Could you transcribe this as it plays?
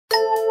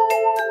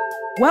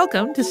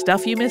Welcome to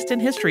Stuff You Missed in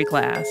History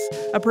Class,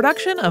 a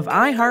production of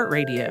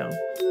iHeartRadio.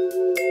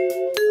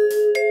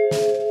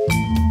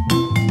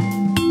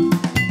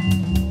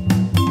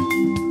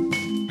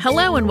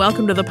 Hello and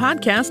welcome to the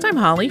podcast. I'm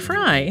Holly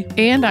Fry.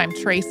 And I'm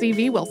Tracy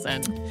V.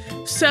 Wilson.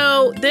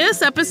 So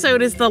this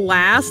episode is the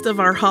last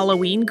of our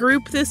Halloween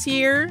group this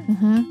year.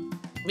 Mm-hmm.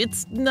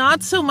 It's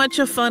not so much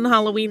a fun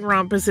Halloween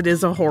romp as it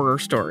is a horror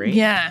story.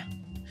 Yeah.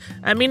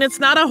 I mean, it's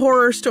not a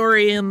horror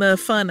story in the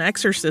fun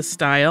Exorcist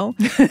style.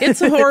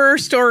 It's a horror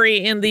story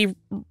in the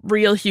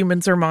real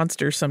humans are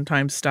monsters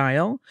sometimes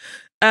style.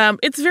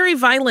 It's very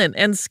violent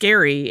and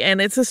scary,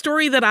 and it's a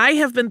story that I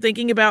have been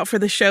thinking about for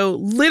the show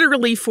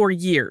literally for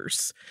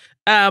years.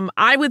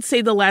 I wowould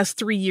say the last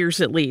 3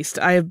 years at least.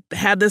 I've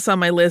had this on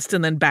my list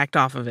and then backed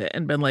off of it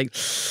and been like,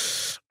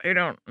 I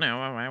don't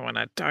know if I want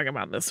to talk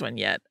about this one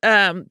yet.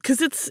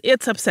 Because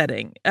it's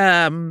upsetting.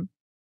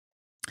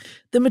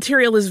 The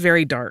material is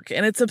very dark,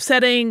 and it's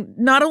upsetting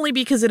not only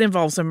because it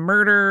involves a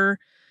murder,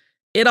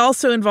 it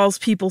also involves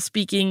people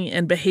speaking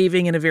and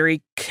behaving in a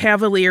very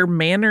cavalier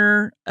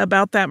manner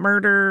about that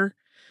murder.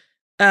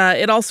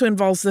 It also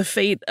involves the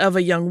fate of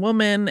a young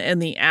woman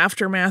and the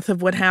aftermath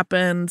of what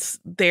happens.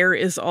 There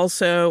is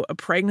also a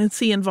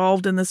pregnancy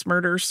involved in this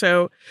murder.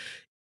 So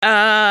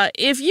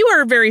if you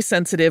are very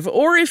sensitive,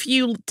 or if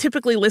you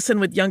typically listen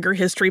with younger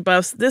history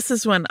buffs, this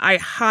is one I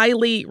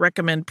highly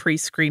recommend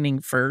pre-screening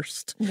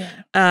first. Yeah.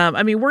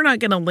 I mean, we're not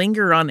going to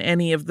linger on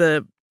any of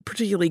the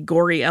particularly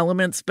gory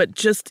elements, but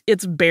just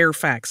its bare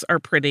facts are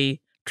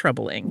pretty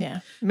troubling.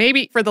 Yeah.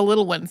 Maybe for the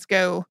little ones,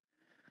 go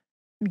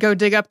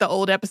dig up the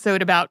old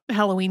episode about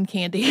Halloween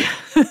candy.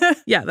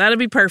 Yeah, that'd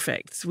be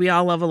perfect. We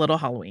all love a little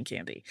Halloween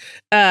candy.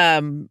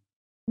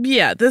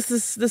 Yeah, this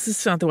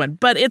is not the one,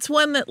 but it's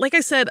one that, like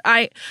I said,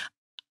 I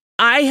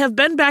have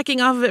been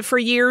backing off of it for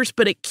years,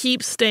 but it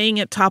keeps staying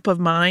at top of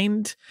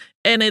mind.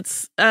 And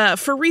it's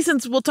for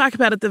reasons we'll talk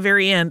about at the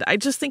very end. I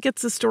just think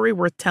it's a story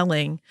worth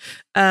telling.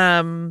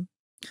 And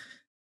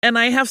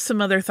I have some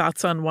other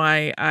thoughts on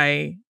why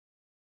I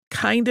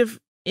kind of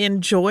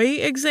enjoy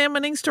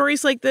examining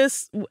stories like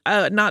this.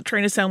 Not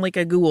trying to sound like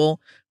a ghoul,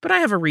 but I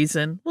have a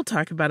reason. We'll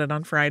talk about it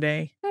on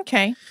Friday.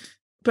 Okay.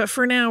 But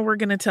for now, we're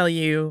going to tell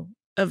you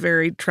a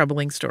very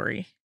troubling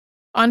story.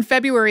 On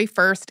February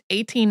 1st,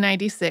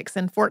 1896,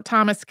 in Fort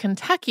Thomas,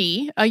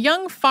 Kentucky, a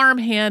young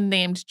farmhand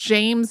named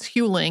James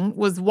Hewling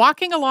was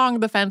walking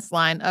along the fence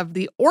line of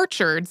the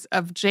orchards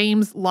of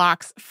James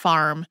Locke's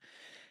farm,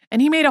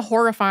 and he made a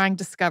horrifying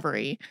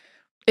discovery.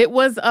 It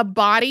was a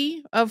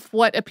body of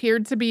what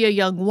appeared to be a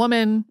young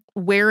woman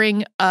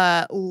wearing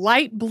a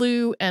light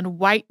blue and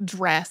white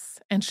dress,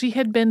 and she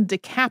had been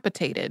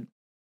decapitated.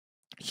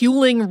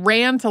 Hewling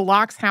ran to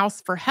Locke's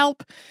house for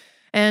help,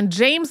 and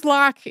James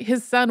Locke,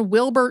 his son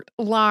Wilbert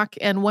Locke,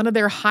 and one of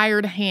their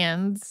hired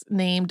hands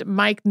named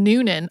Mike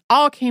Noonan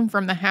all came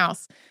from the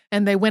house,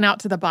 and they went out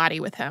to the body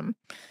with him.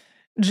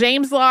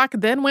 James Locke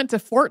then went to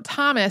Fort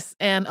Thomas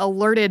and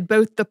alerted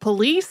both the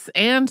police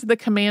and the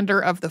commander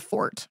of the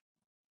fort.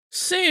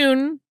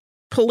 Soon,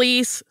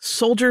 police,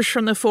 soldiers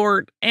from the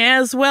fort,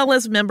 as well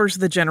as members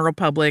of the general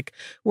public,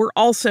 were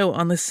also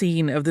on the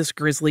scene of this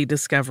grisly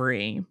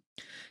discovery.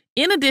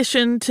 In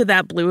addition to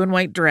that blue and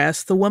white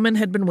dress, the woman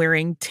had been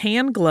wearing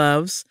tan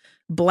gloves,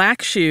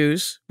 black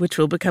shoes, which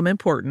will become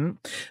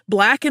important,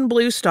 black and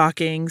blue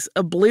stockings,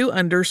 a blue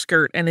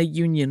underskirt, and a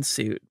union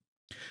suit.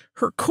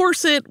 Her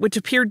corset, which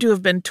appeared to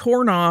have been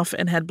torn off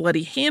and had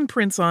bloody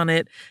handprints on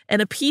it,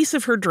 and a piece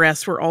of her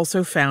dress were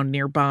also found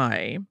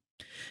nearby.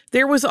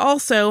 There was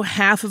also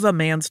half of a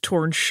man's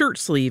torn shirt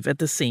sleeve at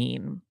the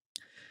scene.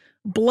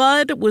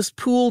 Blood was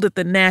pooled at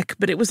the neck,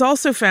 but it was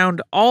also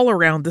found all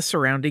around the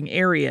surrounding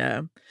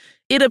area.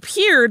 It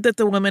appeared that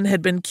the woman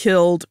had been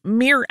killed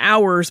mere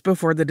hours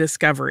before the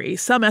discovery.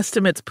 Some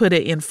estimates put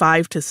it in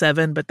 5 to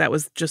 7, but that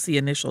was just the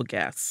initial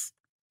guess.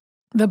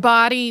 The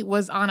body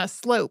was on a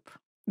slope.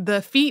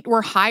 The feet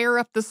were higher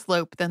up the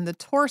slope than the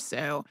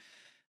torso.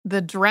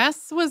 The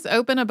dress was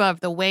open above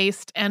the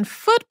waist, and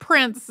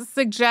footprints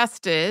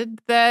suggested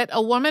that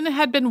a woman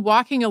had been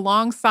walking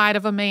alongside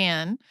of a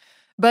man,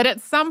 but at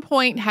some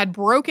point had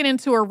broken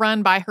into a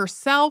run by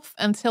herself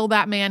until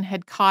that man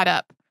had caught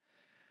up.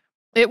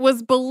 It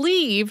was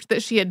believed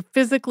that she had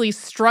physically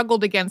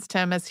struggled against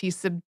him as he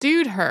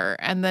subdued her,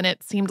 and then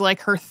it seemed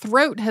like her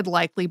throat had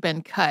likely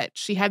been cut.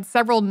 She had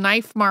several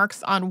knife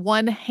marks on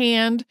one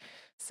hand,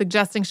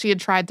 suggesting she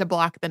had tried to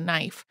block the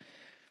knife.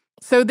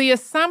 So the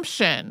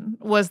assumption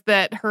was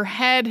that her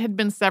head had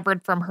been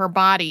severed from her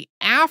body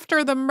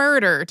after the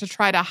murder to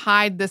try to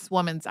hide this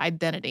woman's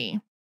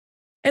identity.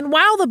 And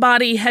while the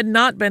body had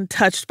not been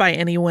touched by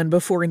anyone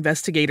before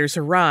investigators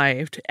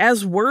arrived,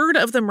 as word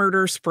of the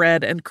murder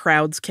spread and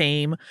crowds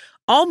came,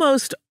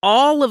 almost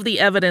all of the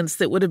evidence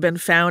that would have been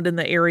found in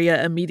the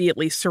area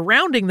immediately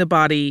surrounding the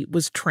body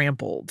was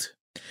trampled.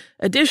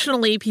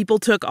 Additionally, people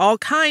took all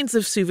kinds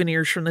of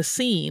souvenirs from the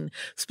scene,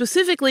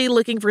 specifically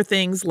looking for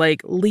things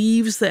like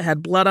leaves that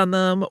had blood on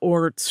them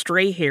or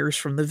stray hairs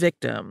from the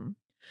victim.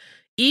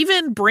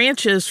 Even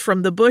branches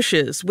from the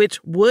bushes, which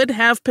would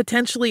have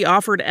potentially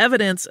offered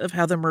evidence of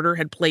how the murder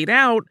had played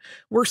out,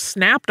 were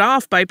snapped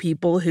off by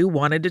people who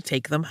wanted to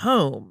take them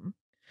home.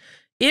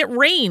 It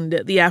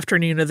rained the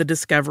afternoon of the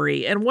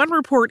discovery, and one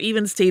report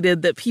even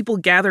stated that people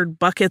gathered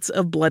buckets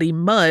of bloody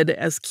mud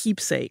as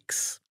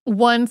keepsakes.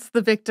 Once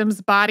the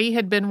victim's body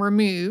had been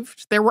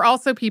removed, there were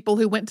also people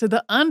who went to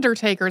the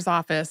undertaker's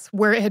office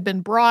where it had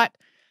been brought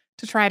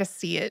to try to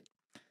see it.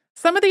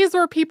 Some of these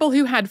were people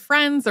who had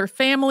friends or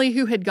family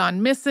who had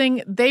gone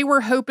missing. They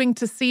were hoping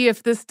to see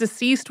if this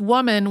deceased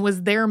woman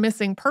was their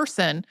missing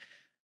person,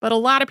 but a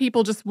lot of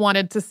people just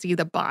wanted to see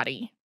the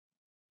body.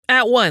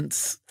 At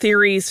once,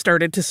 theories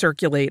started to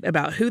circulate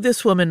about who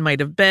this woman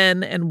might have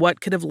been and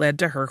what could have led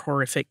to her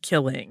horrific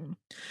killing.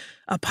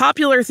 A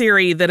popular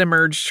theory that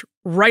emerged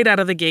right out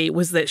of the gate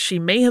was that she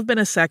may have been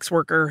a sex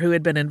worker who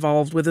had been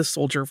involved with a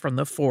soldier from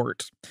the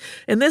fort.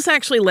 And this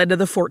actually led to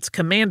the fort's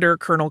commander,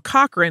 Colonel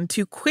Cochran,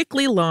 to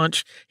quickly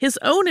launch his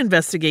own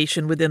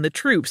investigation within the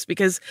troops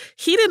because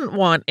he didn't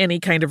want any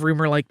kind of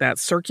rumor like that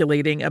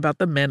circulating about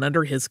the men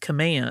under his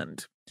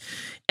command.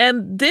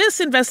 And this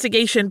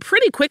investigation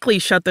pretty quickly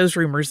shut those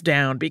rumors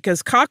down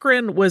because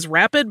Cochran was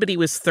rapid, but he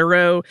was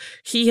thorough.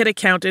 He had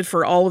accounted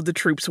for all of the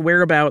troops'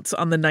 whereabouts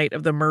on the night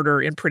of the murder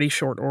in pretty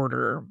short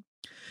order.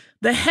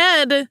 The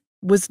head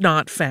was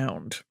not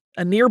found.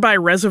 A nearby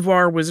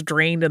reservoir was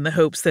drained in the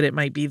hopes that it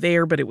might be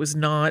there, but it was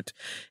not.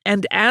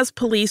 And as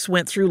police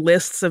went through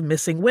lists of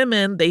missing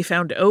women, they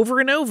found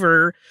over and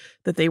over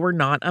that they were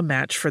not a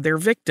match for their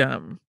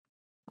victim.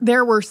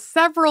 There were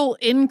several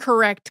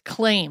incorrect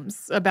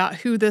claims about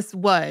who this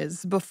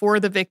was before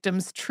the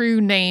victim's true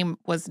name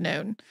was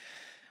known.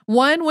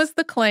 One was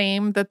the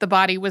claim that the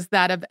body was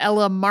that of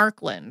Ella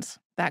Markland.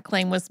 That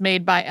claim was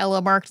made by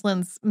Ella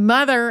Markland's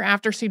mother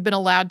after she'd been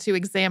allowed to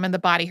examine the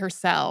body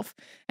herself,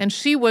 and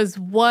she was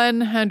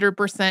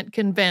 100%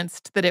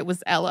 convinced that it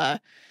was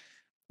Ella.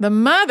 The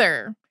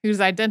mother,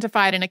 who's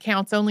identified in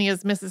accounts only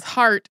as Mrs.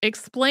 Hart,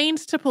 explained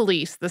to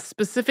police the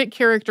specific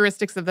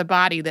characteristics of the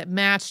body that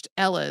matched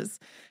Ella's.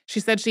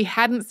 She said she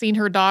hadn't seen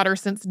her daughter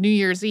since New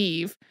Year's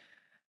Eve.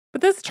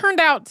 But this turned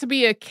out to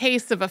be a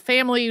case of a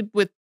family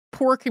with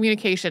poor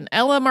communication.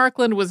 Ella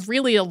Markland was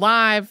really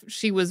alive.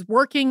 She was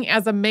working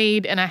as a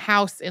maid in a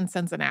house in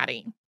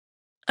Cincinnati.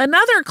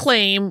 Another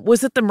claim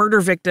was that the murder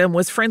victim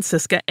was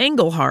Francisca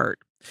Engelhardt.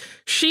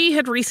 She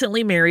had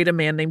recently married a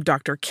man named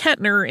Dr.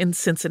 Kettner in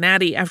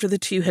Cincinnati after the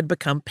two had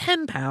become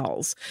pen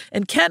pals,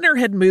 and Kettner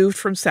had moved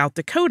from South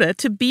Dakota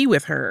to be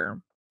with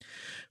her.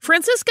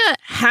 Francisca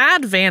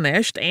had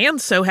vanished,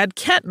 and so had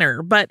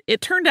Kettner, but it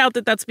turned out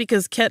that that's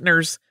because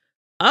Kettner's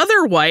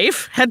other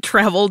wife had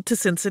traveled to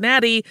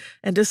Cincinnati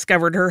and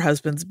discovered her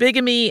husband's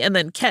bigamy, and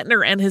then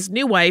Kettner and his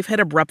new wife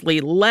had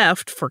abruptly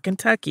left for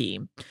Kentucky.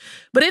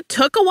 But it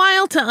took a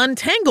while to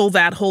untangle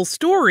that whole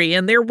story,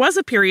 and there was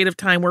a period of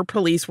time where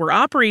police were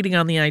operating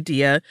on the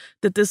idea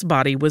that this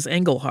body was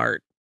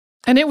Engelhardt.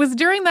 And it was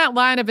during that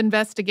line of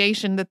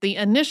investigation that the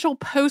initial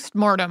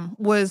postmortem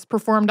was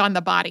performed on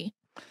the body.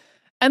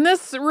 And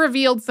this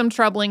revealed some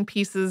troubling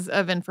pieces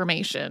of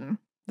information.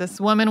 This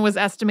woman was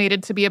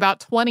estimated to be about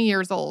 20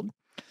 years old.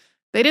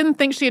 They didn't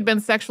think she had been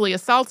sexually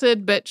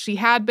assaulted, but she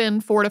had been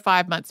 4 to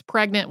 5 months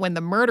pregnant when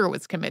the murder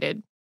was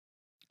committed.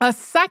 A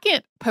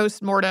second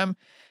postmortem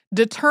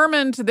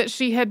determined that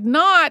she had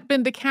not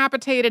been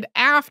decapitated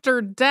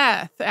after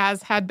death,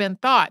 as had been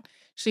thought.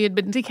 She had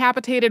been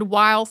decapitated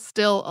while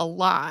still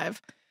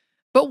alive.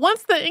 But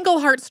once the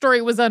Engelhardt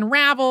story was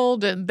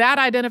unraveled and that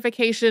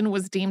identification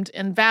was deemed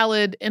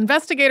invalid,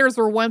 investigators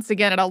were once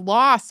again at a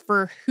loss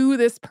for who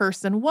this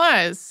person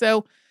was.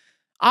 So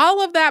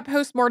all of that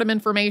postmortem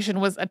information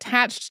was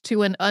attached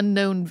to an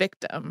unknown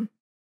victim.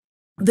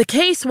 The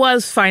case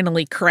was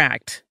finally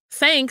cracked,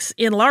 thanks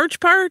in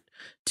large part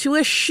to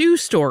a shoe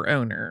store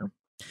owner.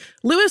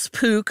 Louis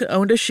Pook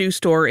owned a shoe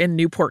store in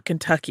Newport,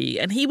 Kentucky,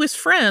 and he was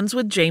friends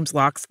with James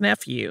Locke's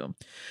nephew.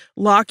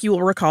 Locke, you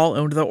will recall,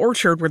 owned the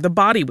orchard where the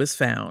body was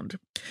found.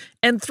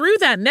 And through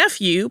that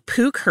nephew,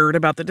 Pook heard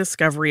about the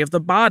discovery of the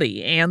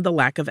body and the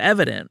lack of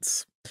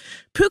evidence.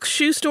 Pook's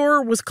shoe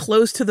store was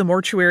close to the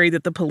mortuary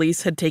that the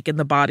police had taken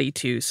the body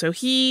to, so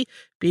he,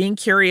 being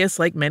curious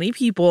like many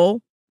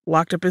people,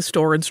 locked up his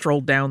store and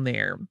strolled down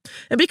there.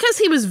 And because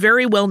he was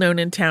very well known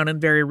in town and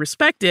very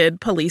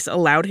respected, police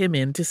allowed him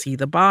in to see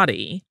the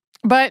body.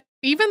 But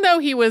even though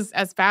he was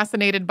as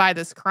fascinated by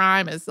this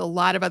crime as a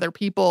lot of other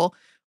people,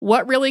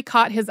 what really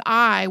caught his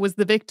eye was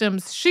the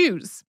victim's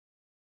shoes.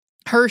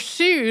 Her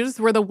shoes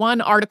were the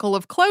one article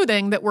of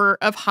clothing that were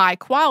of high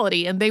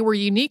quality, and they were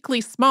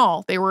uniquely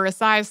small. They were a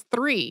size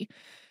 3.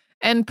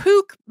 And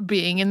Pook,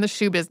 being in the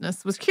shoe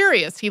business, was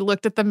curious. He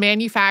looked at the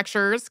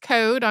manufacturer's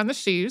code on the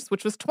shoes,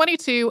 which was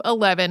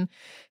 2211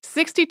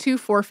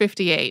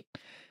 62458.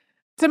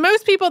 To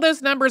most people,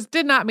 those numbers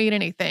did not mean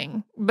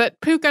anything,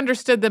 but Pook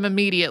understood them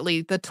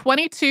immediately. The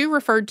 22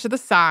 referred to the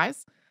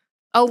size.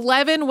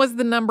 11 was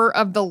the number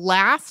of the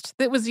last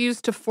that was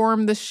used to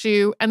form the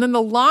shoe. And then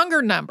the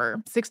longer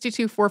number,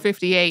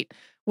 62458,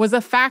 was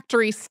a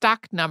factory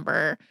stock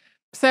number.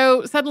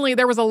 So suddenly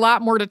there was a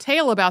lot more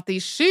detail about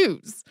these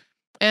shoes.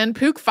 And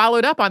Pook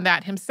followed up on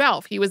that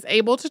himself. He was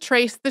able to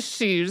trace the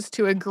shoes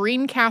to a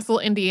Greencastle,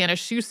 Indiana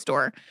shoe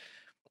store.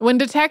 When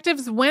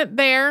detectives went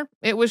there,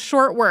 it was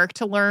short work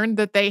to learn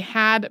that they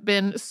had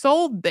been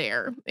sold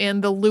there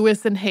in the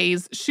Lewis and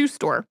Hayes shoe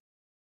store.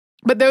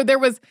 But though there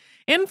was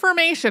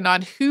information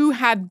on who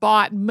had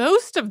bought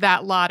most of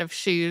that lot of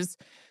shoes,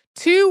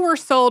 2 were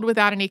sold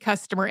without any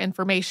customer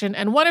information,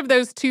 and one of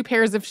those 2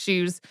 pairs of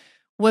shoes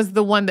was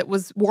the one that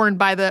was worn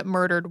by the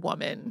murdered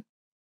woman.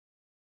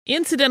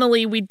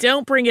 Incidentally, we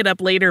don't bring it up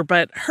later,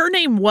 but her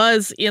name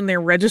was in their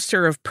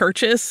register of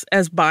purchase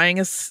as buying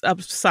a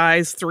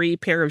size 3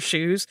 pair of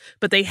shoes,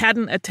 but they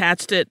hadn't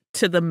attached it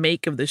to the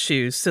make of the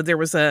shoes. So there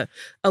was a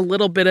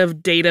little bit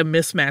of data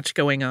mismatch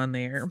going on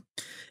there.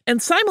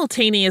 And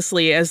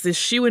simultaneously, as this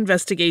shoe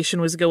investigation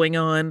was going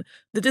on,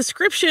 the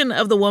description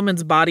of the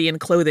woman's body and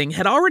clothing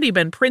had already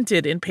been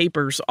printed in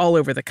papers all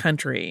over the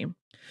country.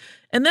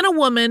 And then a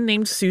woman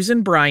named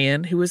Susan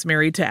Bryan, who was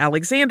married to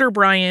Alexander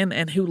Bryan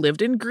and who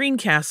lived in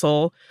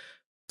Greencastle,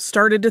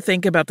 started to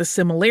think about the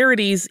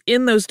similarities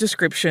in those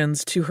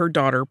descriptions to her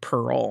daughter,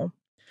 Pearl.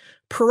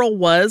 Pearl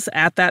was,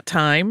 at that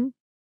time,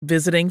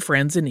 visiting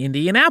friends in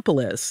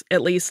Indianapolis.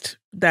 At least,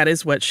 that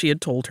is what she had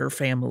told her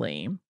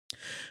family.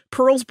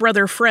 Pearl's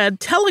brother, Fred,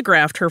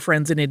 telegraphed her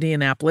friends in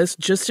Indianapolis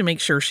just to make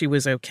sure she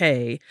was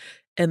okay,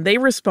 and they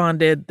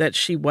responded that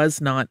she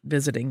was not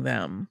visiting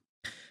them.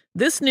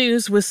 This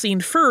news was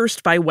seen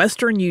first by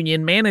Western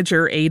Union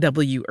manager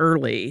A.W.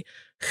 Early,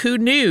 who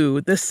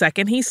knew the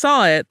second he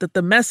saw it that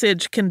the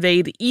message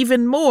conveyed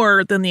even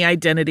more than the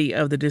identity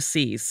of the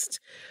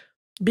deceased.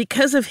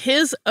 Because of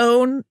his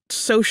own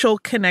social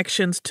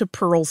connections to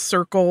Pearl's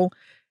circle,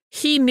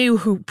 he knew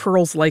who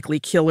Pearl's likely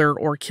killer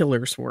or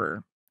killers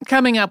were.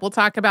 Coming up, we'll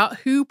talk about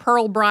who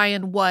Pearl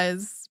Bryan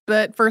was,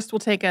 but first we'll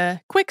take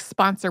a quick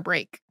sponsor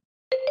break.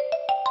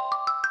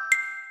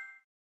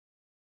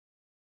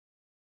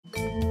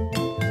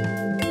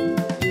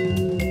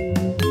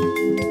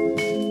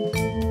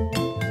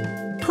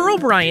 Pearl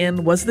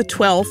Bryan was the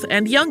 12th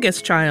and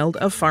youngest child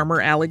of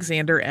farmer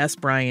Alexander S.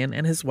 Bryan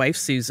and his wife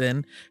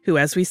Susan, who,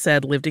 as we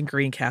said, lived in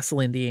Greencastle,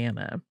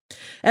 Indiana.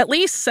 At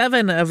least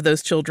 7 of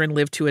those children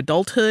lived to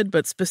adulthood,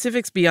 but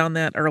specifics beyond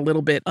that are a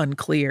little bit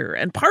unclear.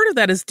 And part of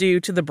that is due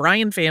to the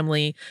Bryan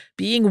family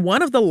being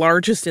one of the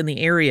largest in the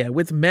area,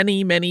 with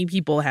many, many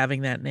people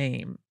having that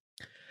name.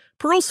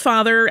 Pearl's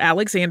father,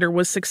 Alexander,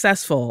 was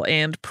successful,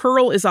 and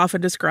Pearl is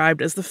often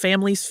described as the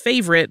family's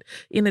favorite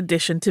in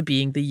addition to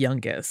being the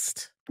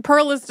youngest.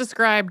 Pearl is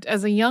described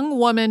as a young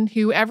woman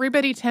who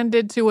everybody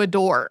tended to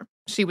adore.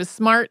 She was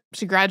smart.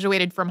 She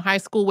graduated from high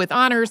school with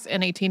honors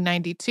in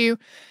 1892.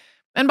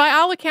 And by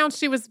all accounts,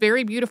 she was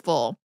very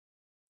beautiful.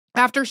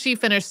 After she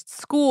finished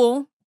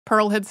school,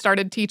 Pearl had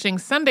started teaching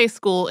Sunday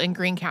school in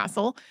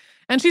Greencastle.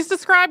 And she's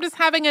described as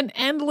having an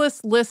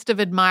endless list of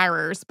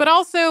admirers, but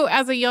also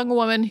as a young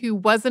woman who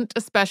wasn't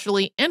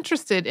especially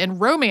interested in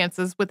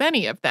romances with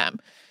any of them.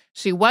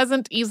 She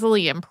wasn't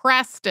easily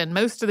impressed, and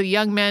most of the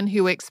young men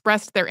who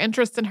expressed their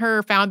interest in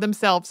her found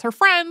themselves her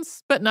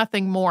friends, but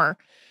nothing more.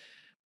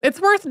 It's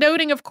worth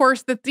noting, of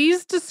course, that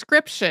these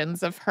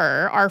descriptions of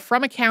her are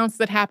from accounts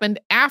that happened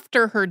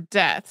after her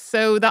death,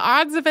 so the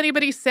odds of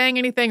anybody saying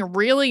anything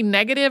really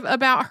negative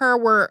about her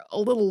were a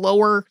little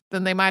lower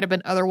than they might have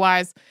been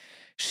otherwise.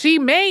 She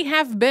may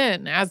have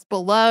been as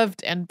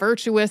beloved and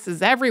virtuous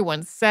as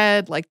everyone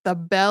said, like the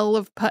Belle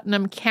of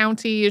Putnam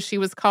County, as she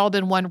was called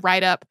in one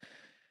write-up.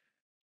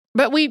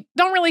 But we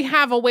don't really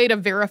have a way to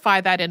verify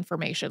that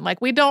information.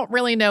 Like, we don't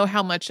really know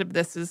how much of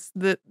this is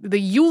the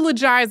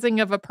eulogizing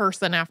of a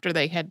person after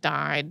they had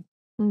died.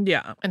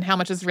 Yeah. And how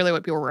much is really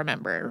what people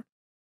remember.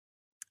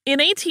 In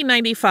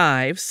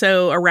 1895,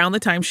 so around the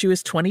time she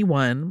was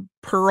 21,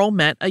 Pearl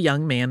met a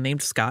young man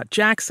named Scott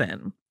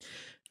Jackson.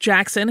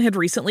 Jackson had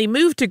recently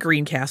moved to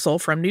Greencastle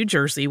from New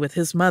Jersey with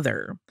his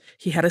mother.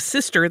 He had a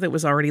sister that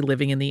was already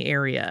living in the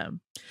area.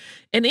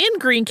 And in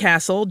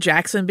Greencastle,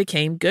 Jackson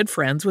became good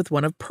friends with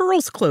one of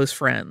Pearl's close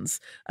friends,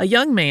 a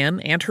young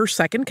man and her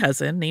second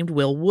cousin named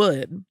Will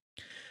Wood.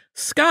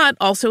 Scott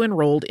also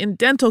enrolled in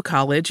dental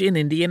college in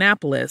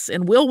Indianapolis,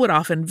 and Will would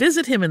often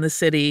visit him in the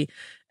city,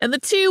 and the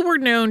two were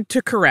known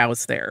to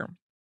carouse there.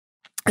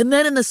 And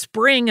then in the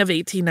spring of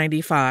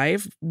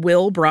 1895,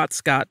 Will brought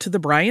Scott to the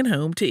Bryan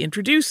home to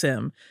introduce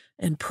him,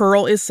 and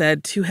Pearl is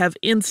said to have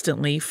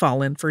instantly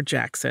fallen for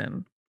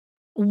Jackson.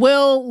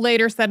 Will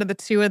later said of the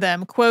two of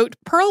them, quote,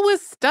 "Pearl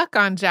was stuck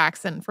on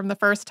Jackson from the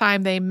first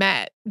time they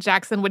met.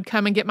 Jackson would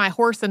come and get my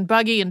horse and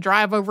buggy and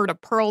drive over to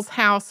Pearl's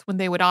house when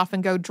they would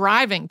often go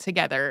driving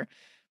together.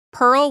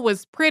 Pearl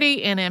was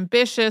pretty and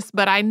ambitious,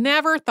 but I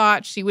never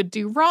thought she would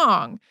do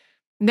wrong.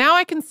 Now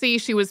I can see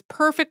she was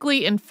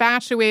perfectly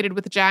infatuated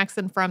with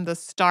Jackson from the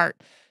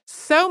start,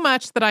 so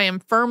much that I am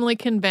firmly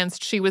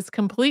convinced she was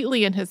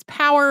completely in his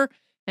power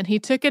and he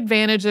took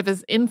advantage of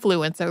his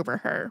influence over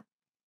her."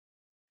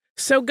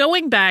 So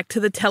going back to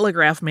the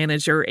telegraph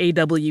manager,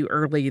 A.W.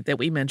 Early, that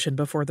we mentioned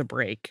before the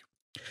break.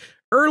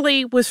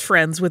 Early was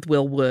friends with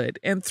Will Wood,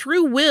 and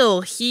through Will,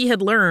 he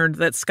had learned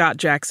that Scott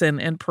Jackson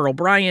and Pearl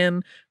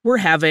Bryan were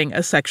having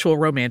a sexual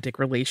romantic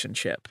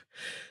relationship.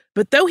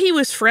 But though he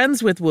was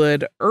friends with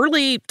Wood,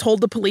 Early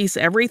told the police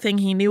everything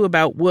he knew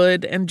about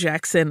Wood and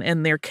Jackson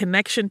and their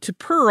connection to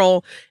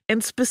Pearl,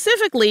 and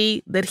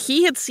specifically that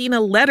he had seen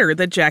a letter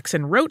that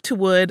Jackson wrote to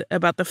Wood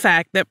about the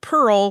fact that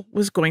Pearl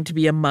was going to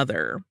be a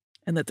mother,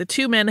 and that the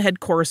two men had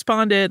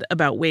corresponded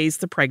about ways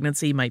the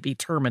pregnancy might be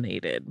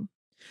terminated.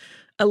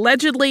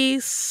 Allegedly,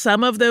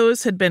 some of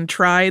those had been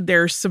tried.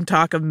 There's some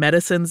talk of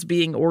medicines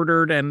being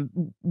ordered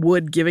and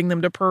Wood giving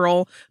them to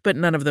Pearl, but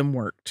none of them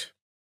worked.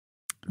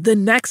 The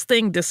next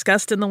thing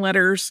discussed in the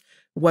letters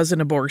was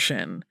an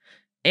abortion,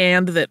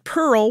 and that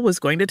Pearl was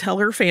going to tell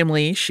her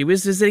family she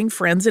was visiting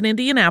friends in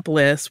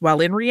Indianapolis,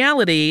 while in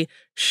reality,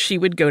 she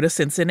would go to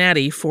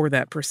Cincinnati for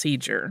that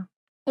procedure.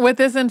 With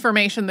this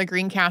information, the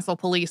Greencastle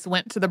police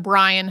went to the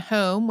Bryan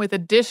home with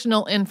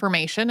additional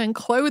information and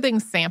clothing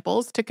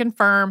samples to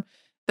confirm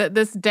that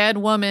this dead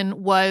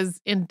woman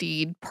was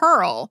indeed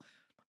Pearl.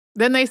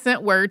 Then they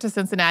sent word to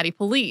Cincinnati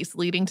police,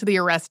 leading to the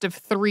arrest of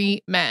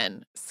 3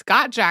 men: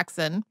 Scott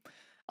Jackson,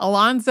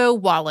 Alonzo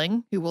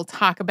Walling, who we'll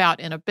talk about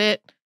in a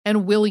bit,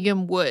 and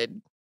William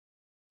Wood.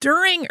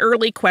 During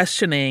early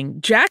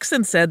questioning,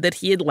 Jackson said that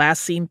he had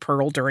last seen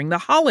Pearl during the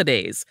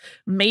holidays,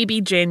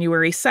 maybe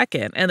January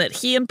 2nd, and that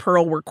he and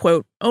Pearl were,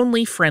 quote,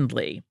 only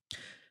friendly.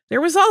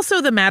 There was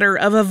also the matter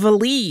of a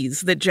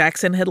valise that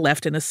Jackson had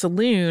left in a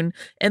saloon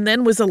and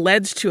then was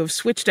alleged to have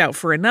switched out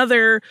for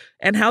another,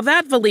 and how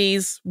that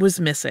valise was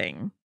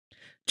missing.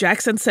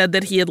 Jackson said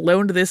that he had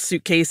loaned this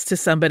suitcase to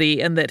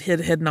somebody and that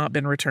it had not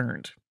been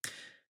returned.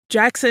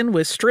 Jackson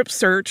was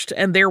strip-searched,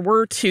 and there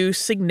were 2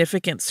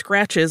 significant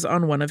scratches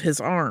on one of his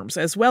arms,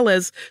 as well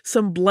as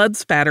some blood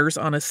spatters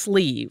on a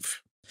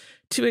sleeve.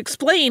 To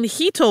explain,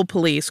 he told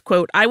police,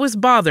 quote, I was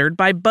bothered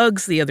by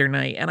bugs the other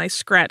night, and I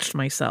scratched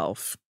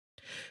myself.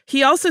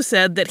 He also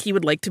said that he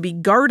would like to be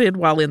guarded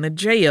while in the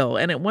jail,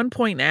 and at one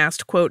point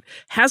asked, quote,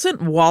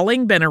 hasn't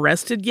Walling been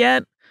arrested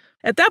yet?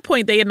 At that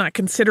point, they had not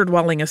considered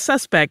Walling a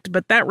suspect,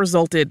 but that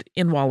resulted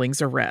in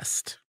Walling's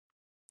arrest.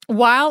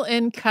 While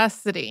in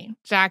custody,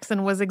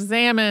 Jackson was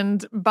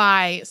examined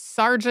by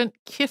Sergeant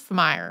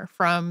Kiffmeyer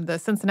from the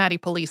Cincinnati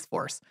Police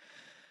Force.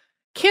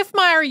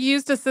 Kiffmeyer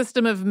used a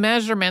system of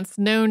measurements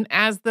known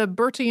as the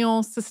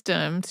Bertillon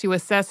system to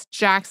assess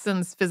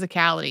Jackson's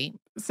physicality.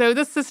 So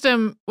this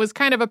system was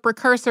kind of a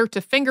precursor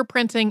to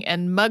fingerprinting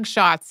and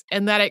mugshots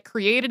in that it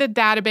created a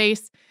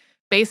database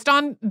based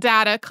on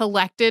data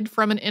collected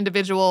from an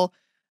individual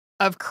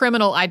of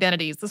criminal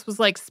identities. This was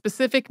like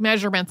specific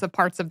measurements of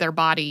parts of their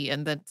body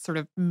and that sort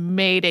of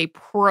made a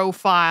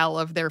profile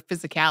of their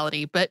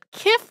physicality. But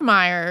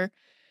Kiffmeyer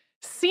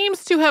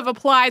seems to have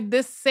applied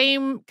this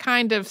same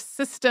kind of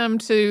system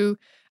to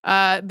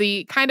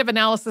the kind of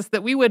analysis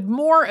that we would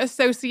more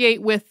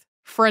associate with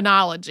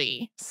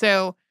phrenology.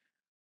 So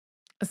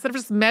instead of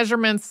just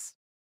measurements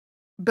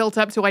built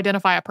up to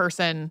identify a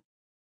person,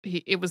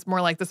 it was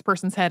more like this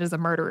person's head is a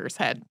murderer's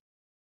head.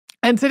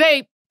 And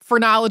today,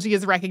 phrenology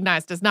is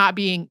recognized as not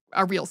being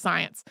a real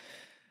science.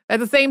 At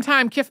the same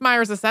time,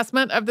 Kiffmeyer's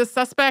assessment of this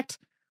suspect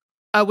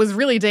was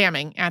really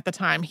damning at the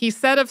time. He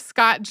said of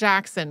Scott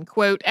Jackson,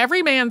 quote,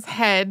 every man's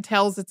head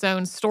tells its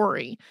own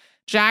story.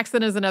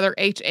 Jackson is another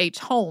H.H.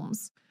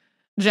 Holmes.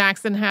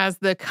 Jackson has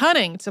the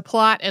cunning to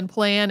plot and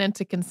plan and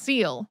to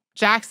conceal.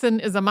 Jackson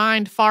is a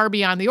mind far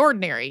beyond the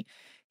ordinary.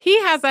 He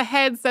has a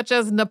head such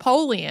as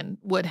Napoleon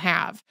would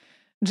have.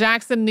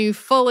 Jackson knew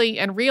fully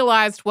and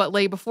realized what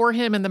lay before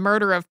him in the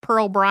murder of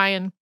Pearl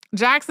Bryan.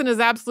 Jackson is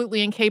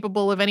absolutely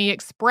incapable of any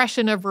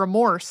expression of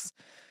remorse.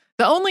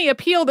 The only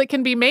appeal that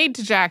can be made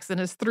to Jackson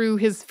is through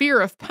his fear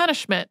of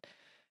punishment.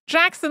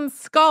 Jackson's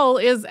skull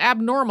is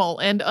abnormal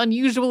and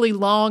unusually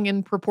long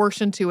in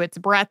proportion to its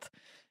breadth.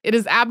 It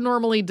is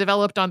abnormally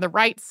developed on the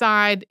right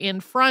side in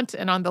front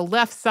and on the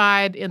left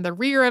side in the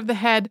rear of the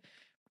head.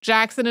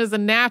 Jackson is a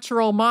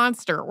natural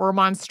monster or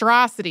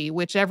monstrosity,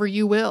 whichever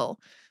you will.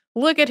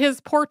 Look at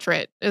his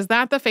portrait. Is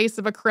that the face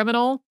of a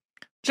criminal?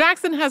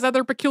 Jackson has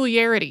other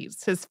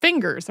peculiarities. His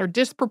fingers are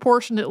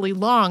disproportionately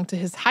long to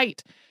his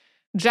height.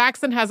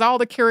 Jackson has all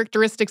the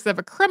characteristics of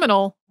a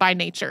criminal by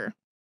nature.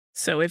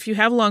 So if you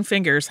have long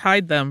fingers,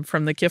 hide them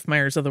from the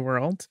Kiffmeyers of the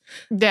world.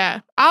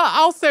 Yeah.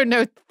 I'll also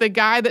note the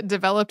guy that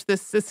developed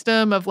this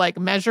system of like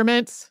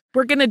measurements.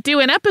 We're going to do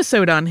an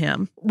episode on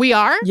him. We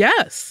are?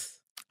 Yes.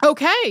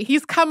 Okay.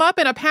 He's come up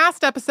in a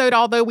past episode,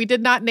 although we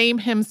did not name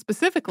him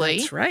specifically.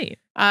 That's right.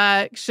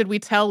 Should we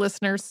tell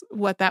listeners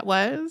what that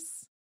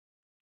was?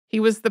 He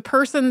was the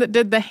person that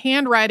did the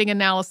handwriting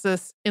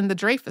analysis in the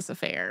Dreyfus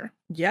affair.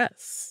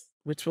 Yes,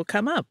 which will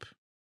come up.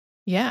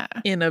 Yeah.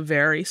 In a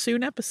very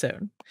soon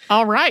episode.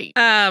 All right.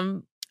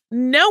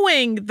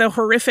 Knowing the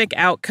horrific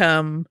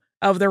outcome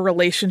of the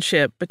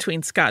relationship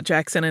between Scott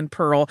Jackson and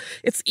Pearl,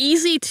 it's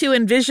easy to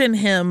envision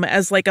him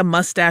as like a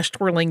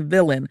mustache-twirling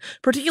villain,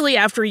 particularly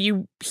after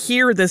you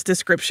hear this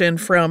description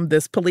from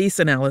this police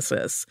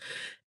analysis.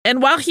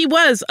 And while he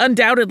was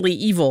undoubtedly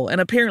evil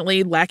and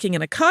apparently lacking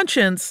in a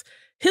conscience,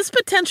 his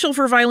potential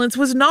for violence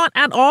was not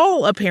at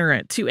all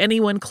apparent to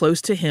anyone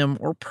close to him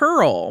or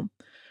Pearl.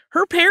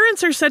 Her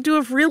parents are said to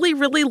have really,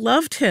 really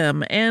loved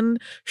him,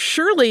 and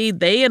surely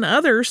they and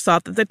others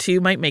thought that the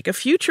two might make a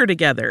future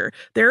together.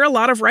 There are a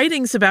lot of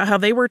writings about how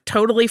they were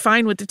totally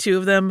fine with the two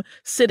of them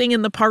sitting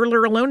in the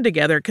parlor alone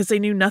together because they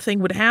knew nothing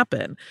would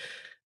happen.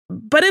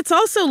 But it's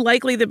also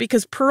likely that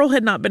because Pearl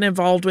had not been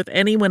involved with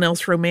anyone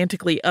else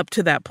romantically up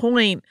to that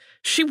point,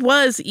 she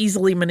was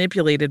easily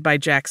manipulated by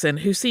Jackson,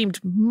 who seemed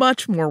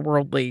much more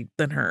worldly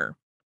than her.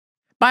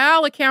 By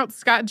all accounts,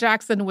 Scott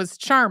Jackson was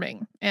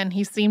charming, and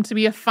he seemed to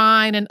be a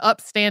fine and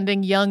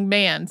upstanding young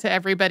man to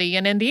everybody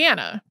in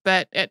Indiana.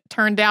 But it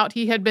turned out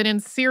he had been in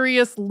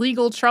serious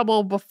legal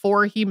trouble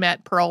before he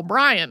met Pearl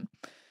Bryan.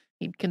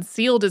 He'd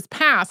concealed his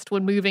past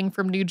when moving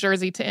from New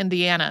Jersey to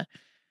Indiana.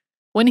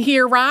 When he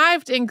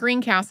arrived in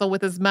Greencastle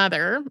with his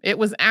mother, it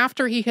was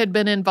after he had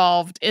been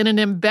involved in an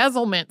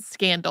embezzlement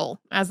scandal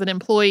as an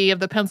employee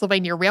of the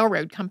Pennsylvania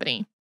Railroad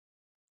Company.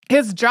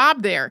 His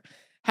job there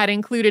had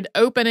included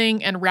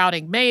opening and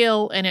routing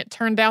mail, and it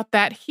turned out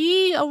that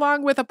he,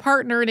 along with a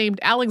partner named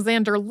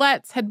Alexander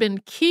Letts, had been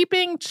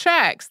keeping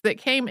checks that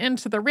came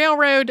into the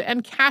railroad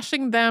and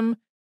cashing them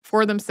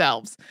for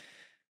themselves.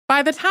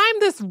 By the time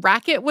this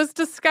racket was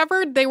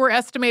discovered, they were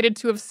estimated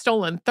to have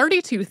stolen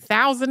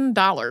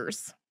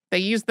 $32,000. They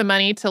used the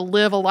money to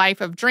live a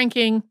life of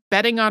drinking,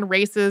 betting on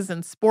races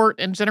and sport,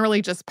 and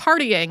generally just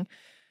partying.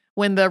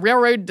 When the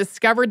railroad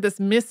discovered this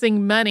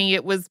missing money,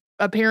 it was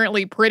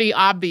apparently pretty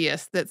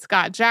obvious that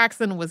Scott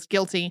Jackson was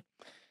guilty.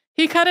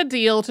 He cut a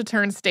deal to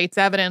turn state's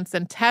evidence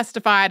and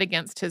testified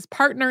against his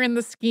partner in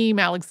the scheme,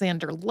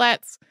 Alexander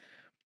Letts.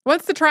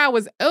 Once the trial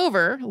was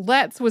over,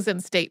 Letts was in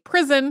state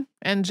prison,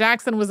 and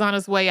Jackson was on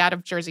his way out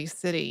of Jersey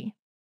City.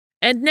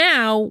 And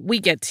now we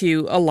get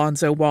to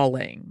Alonzo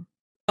Walling.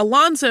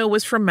 Alonzo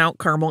was from Mount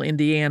Carmel,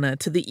 Indiana,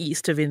 to the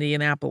east of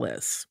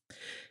Indianapolis.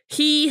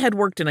 He had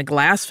worked in a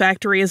glass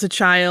factory as a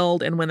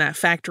child, and when that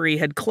factory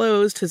had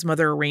closed, his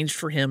mother arranged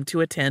for him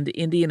to attend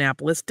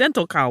Indianapolis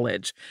Dental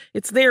College.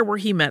 It's there where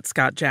he met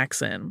Scott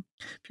Jackson.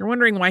 If you're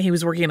wondering why he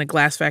was working in a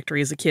glass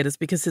factory as a kid, it's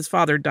because his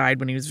father died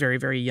when he was very,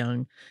 very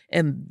young,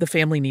 and the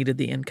family needed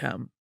the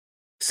income.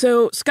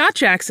 So Scott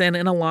Jackson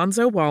and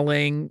Alonzo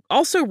Walling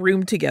also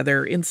roomed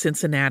together in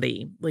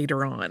Cincinnati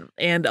later on.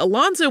 And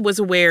Alonzo was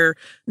aware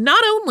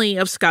not only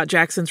of Scott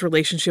Jackson's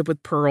relationship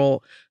with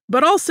Pearl,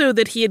 but also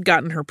that he had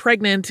gotten her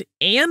pregnant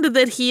and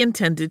that he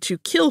intended to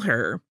kill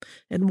her.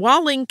 And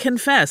Walling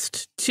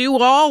confessed to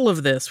all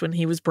of this when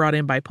he was brought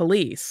in by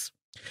police.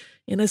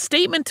 In a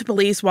statement to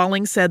police,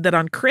 Walling said that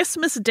on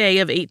Christmas Day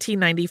of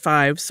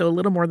 1895, so a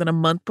little more than a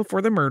month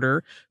before the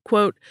murder,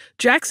 quote,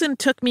 Jackson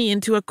took me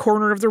into a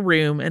corner of the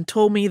room and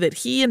told me that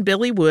he and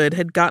Billy Wood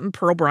had gotten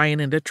Pearl Bryan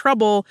into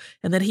trouble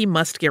and that he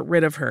must get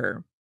rid of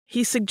her.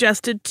 He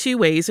suggested two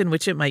ways in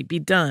which it might be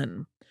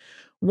done.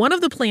 One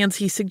of the plans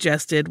he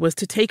suggested was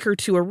to take her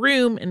to a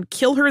room and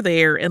kill her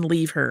there and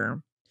leave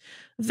her.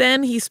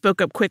 Then he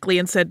spoke up quickly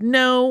and said,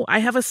 no, I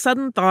have a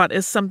sudden thought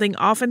as something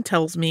often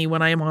tells me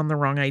when I am on the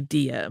wrong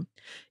idea.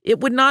 It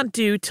would not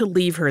do to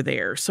leave her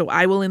there, so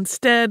I will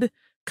instead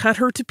cut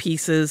her to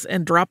pieces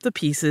and drop the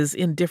pieces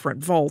in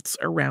different vaults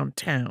around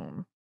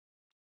town.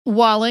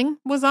 Walling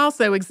was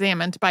also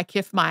examined by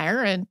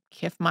Kiffmeyer, and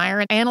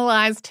Kiffmeyer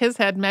analyzed his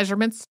head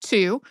measurements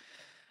too.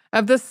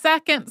 Of the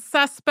second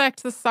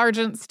suspect, the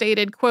sergeant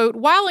stated, quote,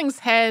 Walling's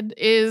head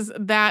is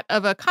that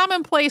of a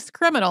commonplace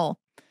criminal.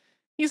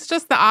 He's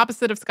just the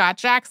opposite of Scott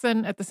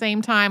Jackson. At the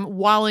same time,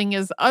 Walling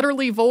is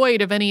utterly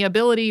void of any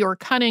ability or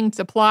cunning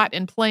to plot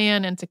and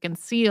plan and to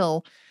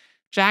conceal.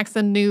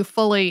 Jackson knew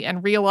fully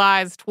and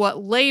realized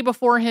what lay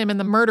before him in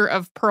the murder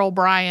of Pearl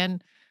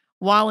Bryan.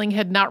 Walling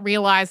had not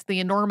realized the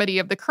enormity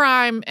of the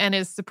crime and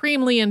is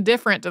supremely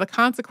indifferent to the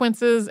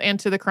consequences and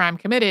to the crime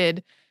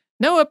committed.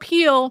 No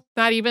appeal,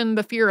 not even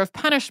the fear of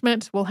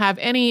punishment, will have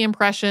any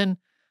impression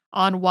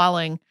on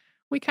Walling.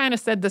 We kind of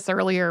said this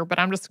earlier, but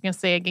I'm just going to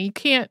say again, you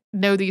can't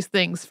know these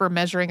things for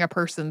measuring a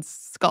person's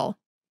skull.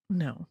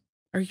 No.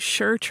 Are you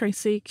sure,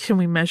 Tracy? Can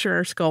we measure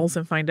our skulls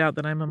and find out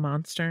that I'm a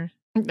monster?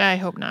 I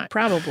hope not.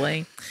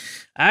 Probably.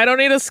 I don't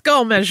need a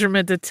skull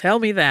measurement to tell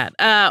me that.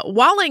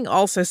 Walling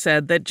also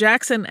said that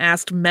Jackson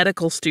asked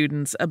medical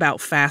students about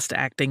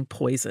fast-acting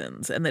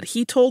poisons and that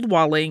he told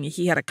Walling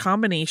he had a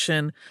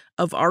combination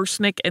of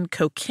arsenic and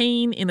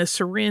cocaine in a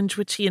syringe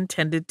which he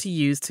intended to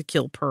use to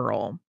kill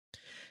Pearl.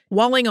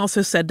 Walling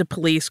also said to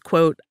police,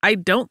 quote, I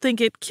don't think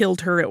it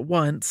killed her at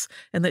once,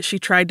 and that she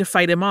tried to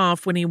fight him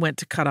off when he went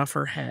to cut off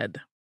her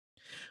head.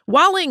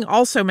 Walling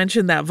also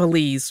mentioned that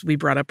valise we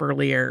brought up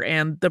earlier,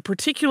 and the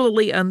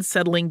particularly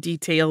unsettling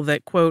detail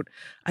that, quote,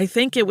 I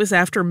think it was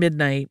after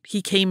midnight,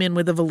 he came in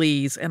with a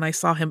valise, and I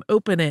saw him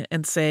open it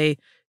and say,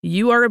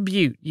 you are a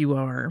beaut, you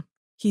are.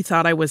 He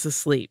thought I was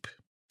asleep.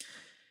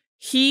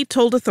 He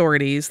told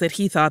authorities that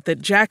he thought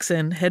that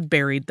Jackson had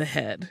buried the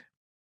head.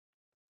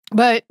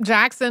 But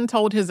Jackson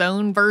told his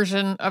own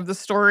version of the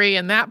story,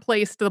 and that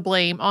placed the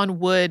blame on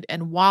Wood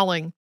and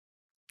Walling.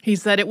 He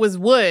said it was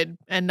Wood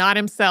and not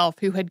himself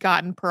who had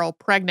gotten Pearl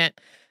pregnant,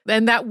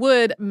 and that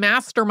Wood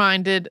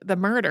masterminded the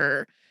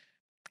murder.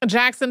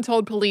 Jackson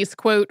told police,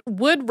 quote,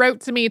 "Wood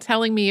wrote to me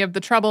telling me of the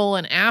trouble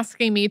and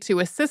asking me to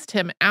assist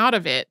him out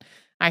of it.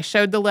 I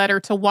showed the letter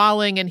to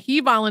Walling and he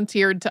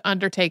volunteered to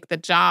undertake the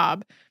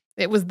job.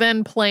 It was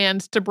then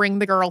planned to bring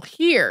the girl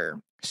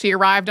here. She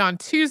arrived on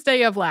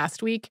Tuesday of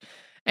last week,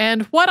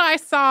 and what I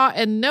saw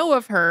and know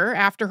of her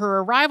after her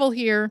arrival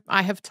here,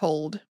 I have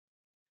told."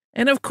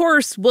 And of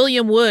course,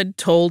 William Wood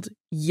told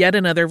yet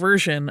another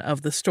version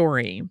of the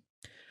story.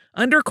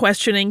 Under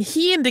questioning,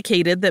 he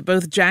indicated that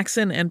both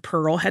Jackson and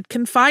Pearl had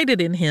confided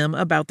in him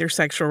about their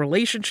sexual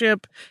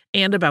relationship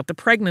and about the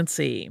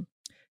pregnancy.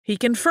 He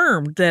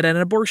confirmed that an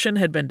abortion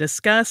had been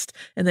discussed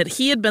and that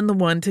he had been the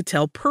one to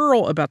tell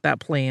Pearl about that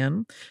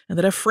plan, and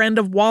that a friend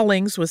of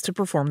Walling's was to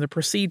perform the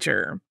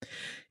procedure.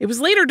 It was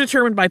later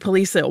determined by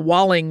police that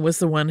Walling was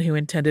the one who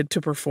intended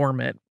to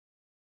perform it.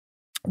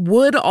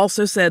 Wood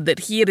also said that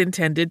he had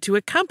intended to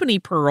accompany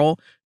Pearl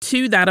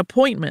to that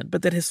appointment,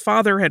 but that his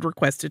father had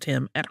requested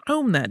him at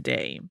home that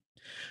day.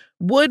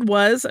 Wood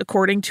was,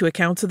 according to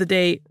accounts of the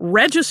day,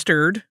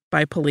 registered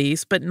by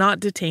police, but not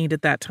detained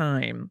at that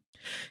time.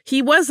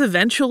 He was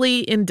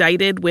eventually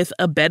indicted with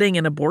abetting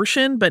an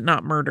abortion, but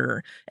not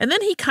murder, and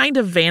then he kind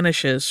of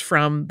vanishes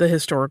from the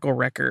historical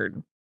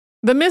record.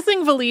 The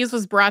missing valise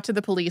was brought to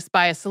the police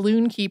by a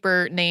saloon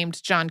keeper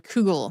named John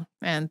Kugel,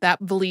 and that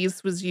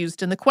valise was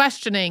used in the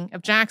questioning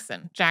of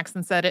Jackson.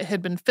 Jackson said it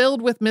had been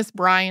filled with Miss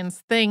Bryan's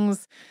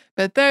things,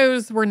 but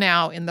those were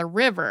now in the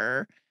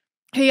river.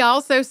 He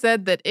also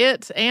said that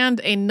it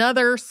and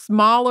another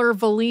smaller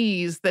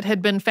valise that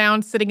had been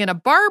found sitting in a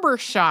barber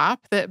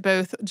shop that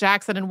both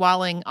Jackson and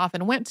Walling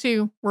often went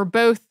to were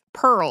both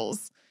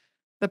Pearl's.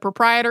 The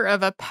proprietor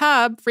of a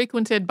pub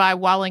frequented by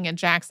Walling and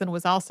Jackson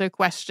was also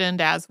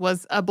questioned, as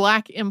was a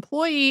black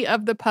employee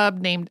of the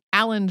pub named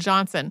Alan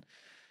Johnson.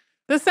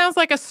 This sounds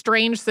like a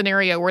strange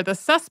scenario where the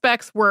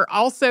suspects were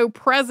also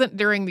present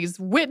during these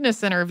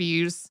witness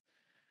interviews.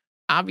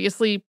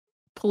 Obviously,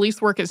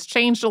 police work has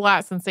changed a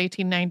lot since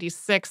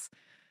 1896.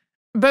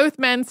 Both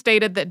men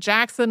stated that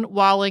Jackson,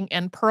 Walling,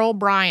 and Pearl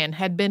Bryan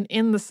had been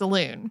in the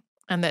saloon,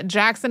 and that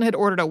Jackson had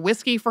ordered a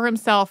whiskey for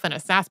himself and a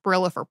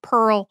sarsaparilla for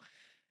Pearl,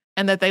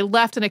 and that they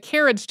left in a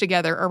carriage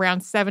together around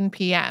 7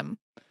 p.m.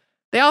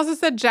 They also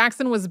said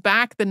Jackson was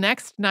back the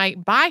next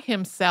night by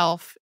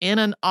himself in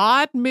an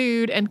odd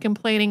mood and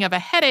complaining of a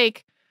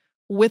headache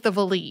with a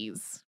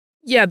valise.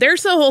 Yeah,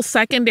 there's a whole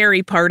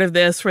secondary part of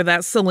this where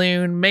that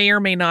saloon may or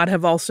may not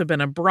have also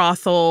been a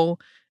brothel,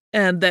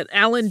 and that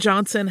Alan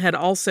Johnson had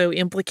also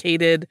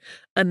implicated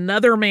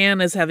another man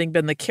as having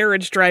been the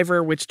carriage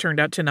driver, which turned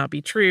out to not be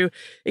true.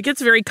 It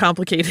gets very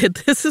complicated.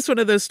 This is one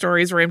of those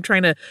stories where I'm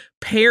trying to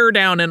pare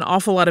down an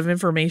awful lot of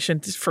information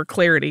for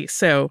clarity.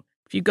 So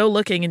if you go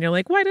looking and you're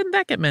like, why didn't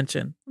that get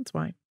mentioned? That's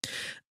why.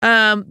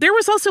 There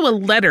was also a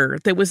letter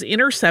that was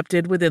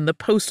intercepted within the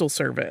Postal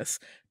Service.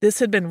 This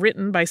had been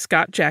written by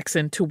Scott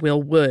Jackson to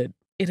Will Wood.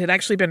 It had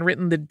actually been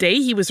written the day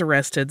he was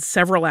arrested,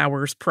 several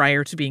hours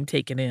prior to being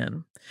taken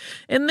in.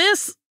 And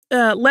this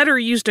letter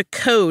used a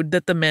code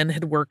that the men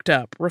had worked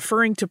up,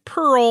 referring to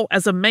Pearl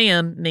as a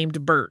man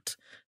named Bert.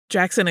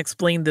 Jackson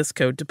explained this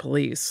code to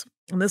police.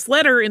 And this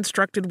letter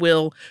instructed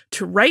Will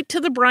to write to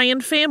the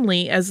Bryan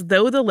family as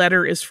though the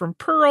letter is from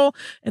Pearl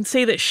and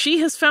say that she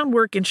has found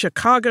work in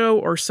Chicago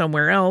or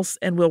somewhere else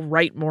and will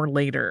write more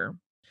later.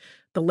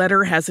 The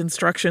letter has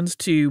instructions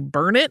to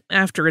burn it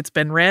after it's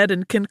been read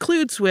and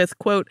concludes with,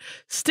 quote,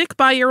 "Stick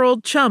by your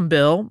old chum,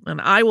 Bill, and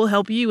I will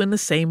help you in the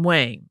same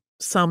way.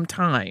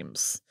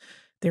 Sometimes."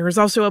 There is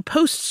also a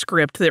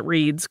postscript that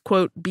reads,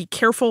 quote, "Be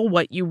careful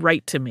what you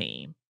write to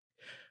me."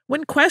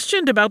 When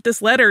questioned about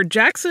this letter,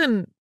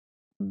 Jackson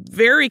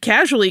very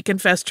casually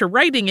confessed to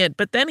writing it,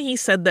 but then he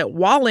said that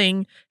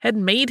Walling had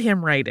made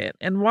him write it,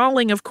 and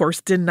Walling, of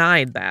course,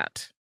 denied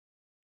that.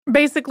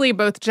 Basically,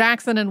 both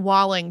Jackson and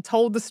Walling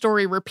told the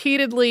story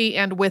repeatedly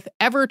and with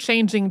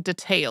ever-changing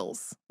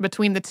details.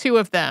 Between the two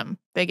of them,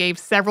 they gave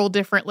several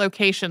different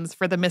locations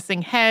for the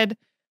missing head,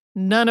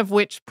 none of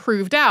which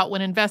proved out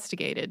when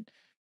investigated.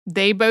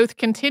 They both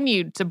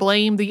continued to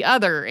blame the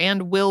other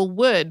and Will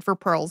Wood for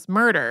Pearl's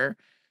murder.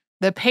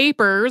 The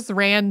papers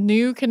ran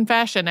new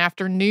confession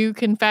after new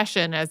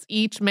confession as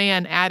each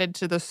man added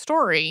to the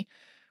story.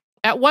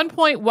 At one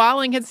point,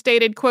 Walling had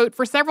stated, quote,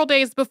 "For several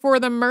days before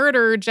the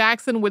murder,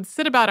 Jackson would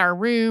sit about our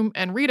room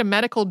and read a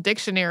medical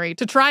dictionary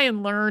to try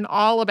and learn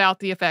all about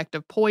the effect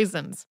of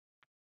poisons.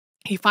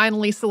 He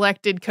finally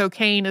selected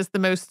cocaine as the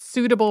most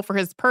suitable for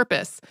his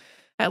purpose.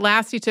 At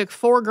last, he took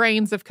 4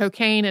 grains of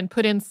cocaine and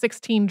put in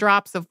 16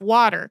 drops of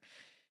water.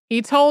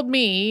 He told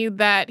me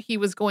that he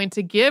was going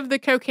to give the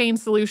cocaine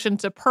solution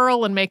to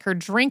Pearl and make her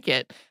drink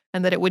it,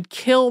 and that it would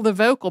kill the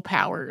vocal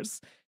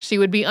powers. She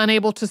would be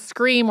unable to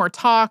scream or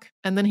talk,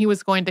 and then he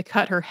was going to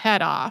cut her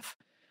head off."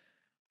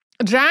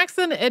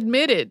 Jackson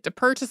admitted to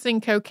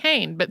purchasing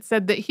cocaine, but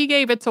said that he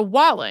gave it to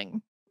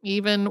Walling.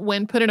 Even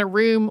when put in a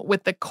room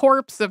with the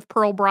corpse of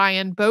Pearl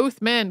Bryan,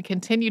 both men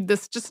continued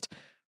this just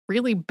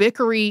really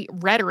bickery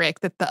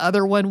rhetoric that the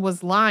other one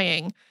was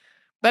lying.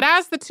 But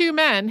as the two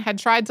men had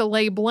tried to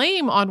lay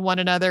blame on one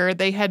another,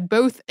 they had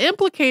both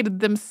implicated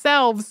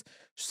themselves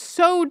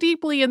so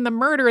deeply in the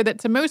murder that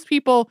to most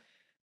people,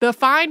 the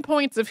fine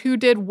points of who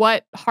did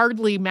what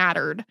hardly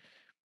mattered.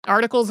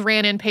 Articles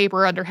ran in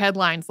paper under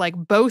headlines like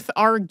 "Both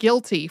are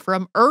guilty"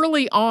 from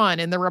early on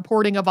in the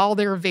reporting of all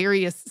their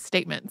various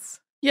statements.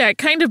 Yeah, it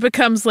kind of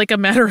becomes like a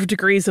matter of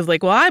degrees of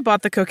like, well, I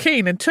bought the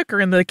cocaine and took her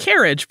in the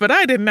carriage, but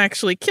I didn't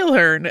actually kill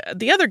her. And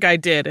the other guy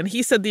did, and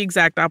he said the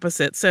exact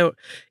opposite. So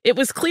it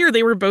was clear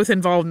they were both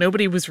involved.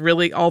 Nobody was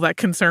really all that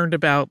concerned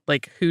about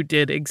like who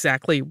did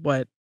exactly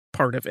what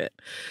part of it.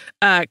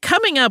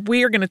 Coming up,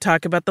 we are going to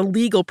talk about the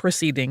legal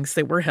proceedings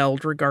that were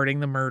held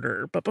regarding the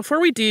murder. But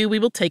before we do, we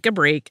will take a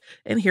break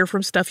and hear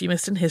from Stuff You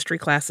Missed in History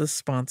Class's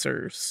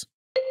sponsors.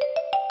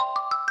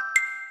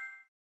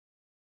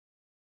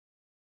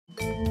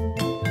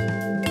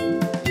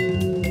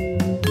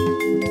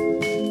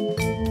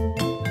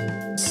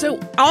 So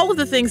all of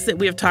the things that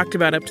we have talked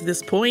about up to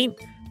this point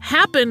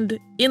happened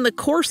in the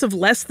course of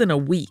less than a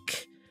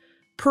week.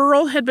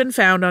 Pearl had been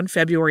found on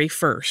February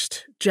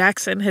 1st.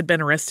 Jackson had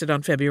been arrested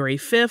on February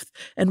 5th,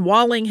 and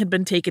Walling had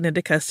been taken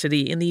into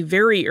custody in the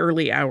very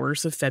early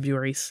hours of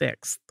February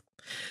 6th.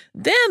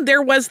 Then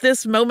there was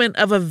this moment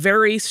of a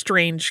very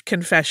strange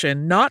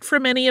confession, not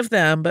from any of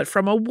them, but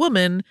from a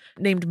woman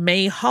named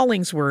May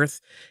Hollingsworth,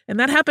 and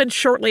that happened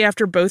shortly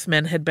after both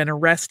men had been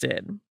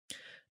arrested.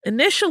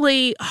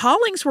 Initially,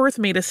 Hollingsworth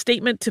made a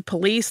statement to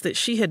police that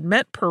she had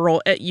met Pearl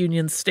at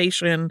Union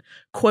Station,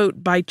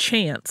 quote, by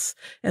chance,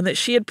 and that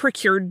she had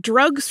procured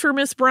drugs for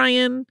Miss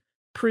Bryan,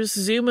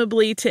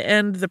 presumably to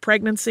end the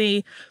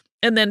pregnancy,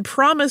 and then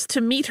promised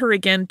to meet her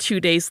again 2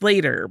 days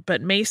later.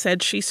 But May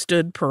said she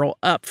stood Pearl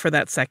up for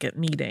that second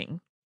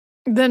meeting.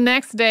 The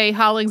next day,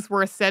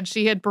 Hollingsworth said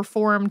she had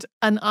performed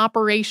an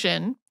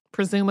operation,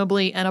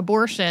 presumably an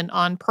abortion,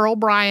 on Pearl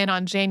Bryan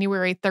on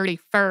January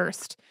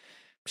 31st.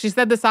 She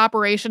said this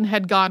operation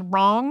had gone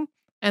wrong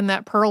and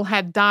that Pearl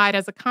had died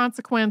as a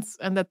consequence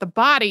and that the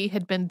body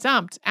had been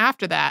dumped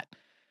after that.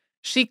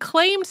 She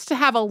claimed to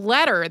have a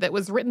letter that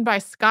was written by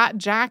Scott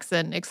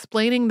Jackson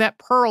explaining that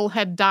Pearl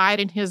had died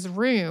in his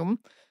room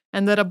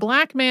and that a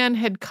black man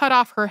had cut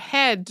off her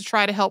head to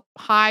try to help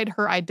hide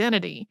her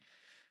identity.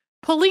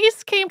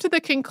 Police came to the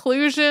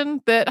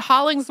conclusion that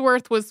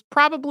Hollingsworth was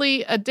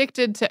probably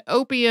addicted to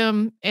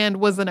opium and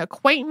was an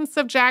acquaintance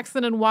of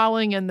Jackson and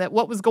Walling, and that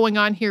what was going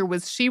on here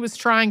was she was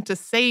trying to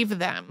save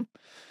them.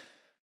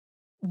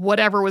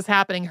 Whatever was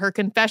happening, her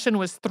confession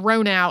was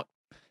thrown out.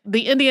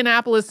 The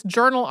Indianapolis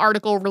Journal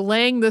article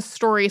relaying this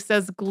story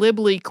says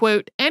glibly,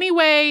 quote,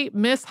 "Anyway,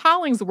 Miss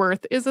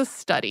Hollingsworth is a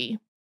study."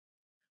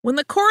 When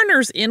the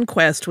coroner's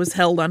inquest was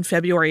held on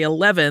February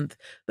 11th,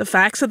 the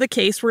facts of the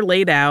case were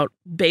laid out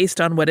based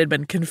on what had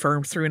been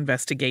confirmed through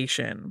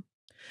investigation.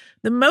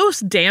 The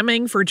most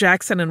damning for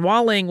Jackson and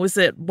Walling was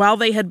that while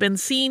they had been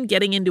seen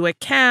getting into a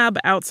cab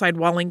outside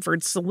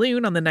Wallingford's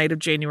saloon on the night of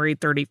January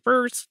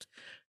 31st,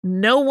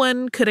 no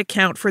one could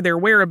account for their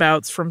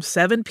whereabouts from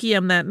 7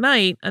 p.m. that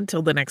night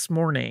until the next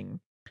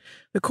morning.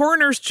 The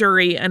coroner's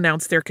jury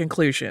announced their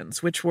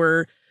conclusions, which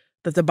were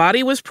that the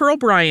body was Pearl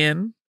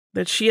Bryan,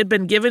 that she had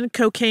been given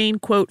cocaine,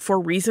 quote, for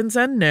reasons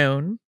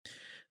unknown,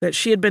 that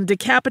she had been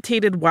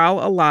decapitated while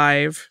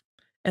alive,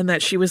 and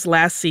that she was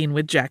last seen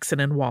with Jackson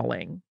and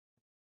Walling.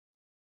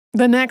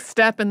 The next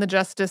step in the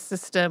justice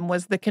system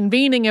was the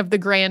convening of the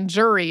grand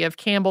jury of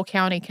Campbell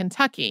County,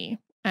 Kentucky,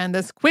 and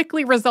this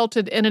quickly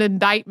resulted in an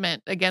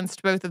indictment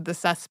against both of the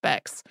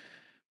suspects.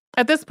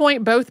 At this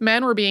point, both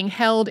men were being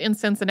held in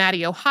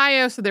Cincinnati,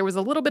 Ohio, so there was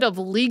a little bit of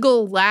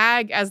legal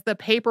lag as the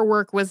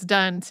paperwork was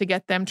done to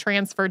get them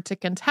transferred to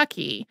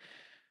Kentucky.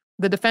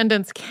 The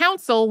defendants'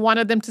 counsel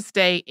wanted them to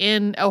stay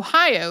in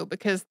Ohio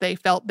because they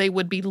felt they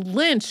would be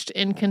lynched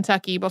in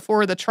Kentucky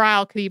before the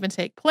trial could even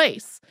take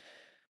place.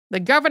 The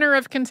governor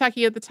of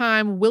Kentucky at the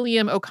time,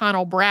 William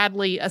O'Connell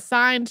Bradley,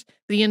 assigned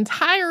the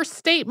entire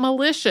state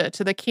militia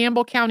to the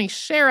Campbell County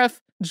Sheriff,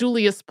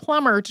 Julius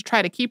Plummer, to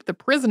try to keep the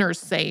prisoners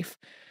safe.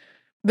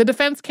 The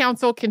defense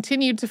counsel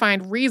continued to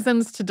find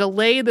reasons to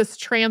delay this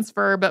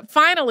transfer, but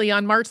finally,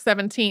 on March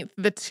 17th,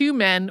 the two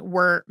men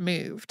were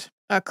moved.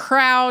 A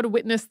crowd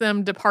witnessed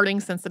them departing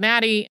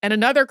Cincinnati, and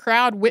another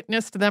crowd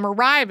witnessed them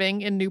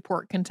arriving in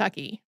Newport,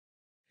 Kentucky.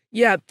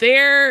 Yeah,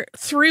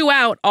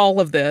 throughout all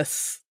of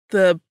this,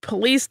 the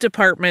police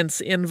departments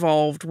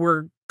involved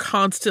were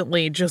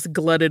constantly just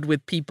glutted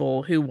with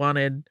people who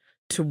wanted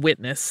to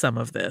witness some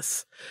of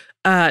this.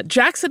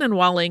 Jackson and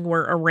Walling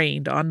were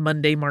arraigned on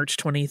Monday, March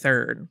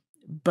 23rd.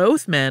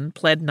 Both men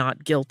pled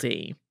not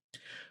guilty.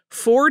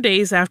 4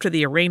 days after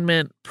the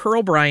arraignment,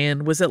 Pearl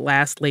Bryan was at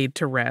last laid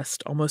to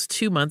rest, almost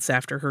 2 months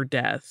after her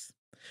death.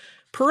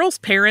 Pearl's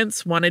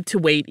parents wanted to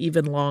wait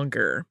even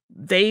longer.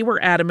 They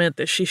were adamant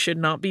that she should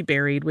not be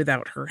buried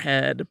without her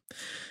head.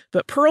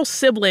 But Pearl's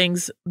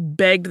siblings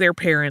begged their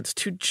parents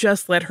to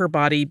just let her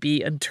body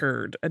be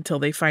interred until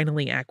they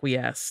finally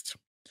acquiesced.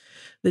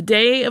 The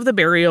day of the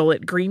burial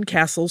at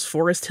Greencastle's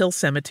Forest Hill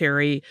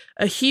Cemetery,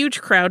 a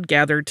huge crowd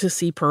gathered to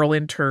see Pearl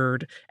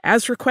interred,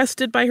 as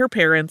requested by her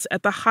parents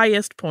at the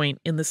highest point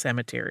in the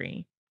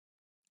cemetery.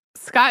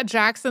 Scott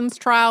Jackson's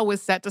trial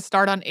was set to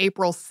start on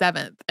April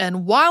 7th,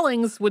 and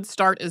Walling's would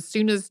start as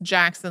soon as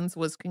Jackson's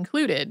was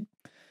concluded.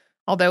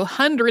 Although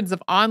hundreds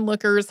of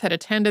onlookers had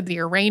attended the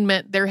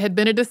arraignment, there had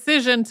been a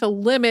decision to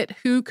limit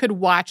who could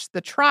watch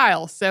the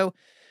trial, so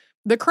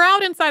the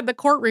crowd inside the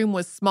courtroom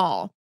was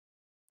small.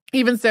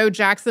 Even so,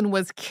 Jackson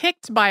was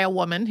kicked by a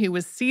woman who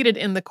was seated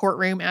in the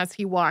courtroom as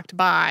he walked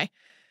by.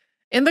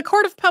 In the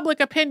court of public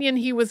opinion,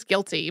 he was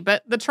guilty,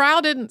 but the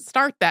trial didn't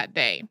start that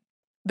day.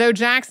 Though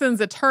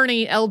Jackson's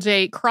attorney,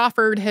 L.J.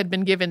 Crawford, had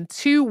been given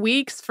 2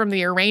 weeks from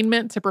the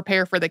arraignment to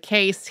prepare for the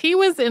case, he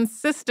was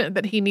insistent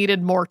that he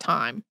needed more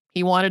time.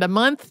 He wanted a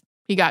month.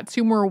 He got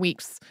 2 more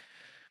weeks.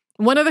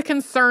 One of the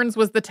concerns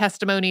was the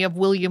testimony of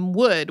William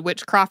Wood,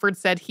 which Crawford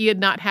said he had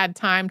not had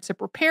time to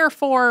prepare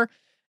for,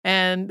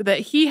 and that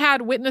he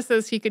had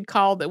witnesses he could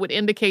call that would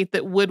indicate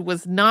that Wood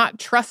was not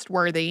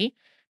trustworthy.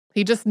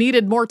 He just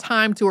needed more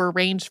time to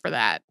arrange for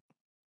that.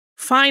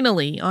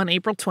 Finally, on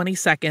April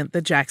 22nd,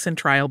 the Jackson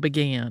trial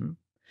began.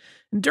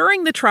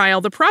 During the trial,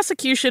 the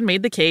prosecution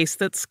made the case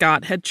that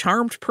Scott had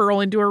charmed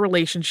Pearl into a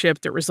relationship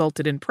that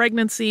resulted in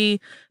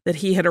pregnancy, that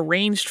he had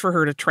arranged for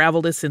her to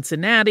travel to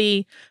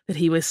Cincinnati, that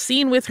he was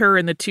seen with her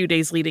in the 2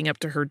 days leading up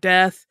to her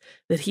death,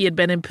 that he had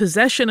been in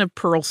possession of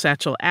Pearl's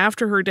satchel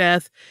after her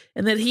death,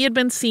 and that he had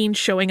been seen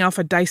showing off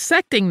a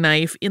dissecting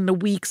knife in the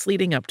weeks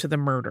leading up to the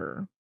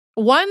murder.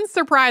 One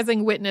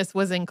surprising witness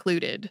was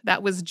included.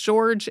 That was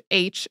George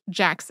H.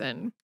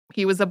 Jackson.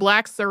 He was a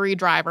black Surrey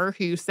driver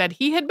who said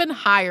he had been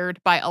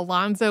hired by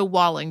Alonzo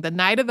Walling the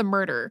night of the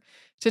murder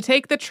to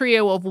take the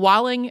trio of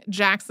Walling,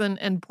 Jackson,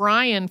 and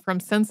Bryan from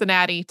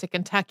Cincinnati to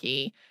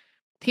Kentucky.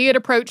 He had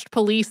approached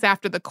police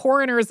after the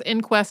coroner's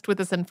inquest with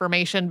this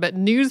information, but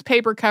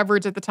newspaper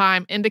coverage at the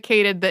time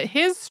indicated that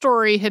his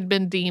story had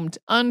been deemed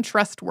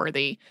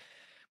untrustworthy.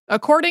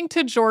 According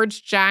to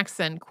George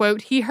Jackson,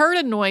 quote, he heard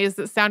a noise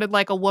that sounded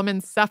like a woman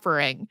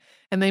suffering,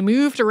 and they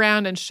moved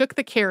around and shook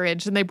the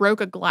carriage, and they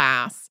broke a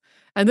glass.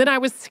 And then I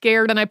was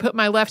scared, and I put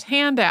my left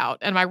hand out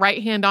and my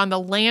right hand on the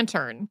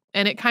lantern,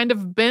 and it kind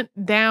of bent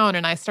down,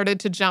 and I started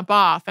to jump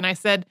off. And I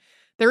said,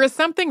 there is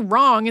something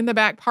wrong in the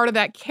back part of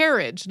that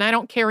carriage, and I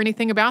don't care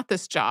anything about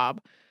this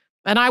job.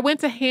 And I went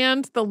to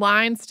hand the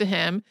lines to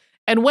him,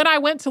 and when I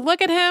went to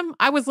look at him,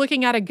 I was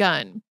looking at a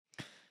gun.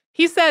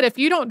 He said, if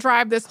you don't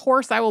drive this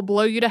horse, I will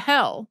blow you to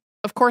hell.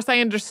 Of course, I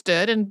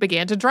understood and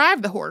began to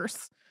drive the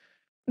horse.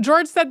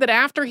 George said that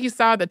after he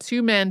saw the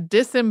 2 men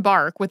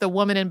disembark with a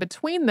woman in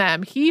between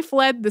them, he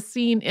fled the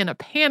scene in a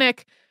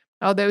panic,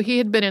 although he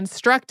had been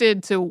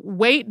instructed to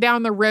wait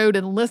down the road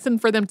and listen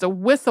for them to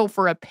whistle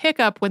for a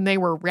pickup when they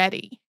were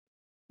ready.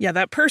 Yeah,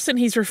 that person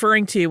he's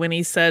referring to when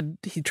he said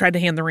he tried to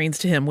hand the reins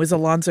to him was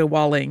Alonzo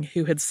Walling,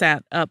 who had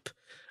sat up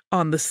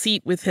on the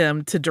seat with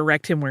him to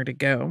direct him where to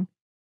go.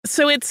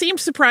 So it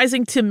seems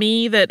surprising to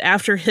me that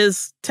after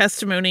his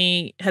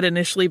testimony had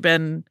initially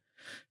been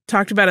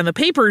talked about in the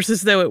papers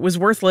as though it was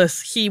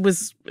worthless, he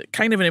was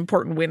kind of an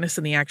important witness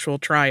in the actual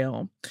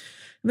trial.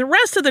 And the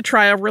rest of the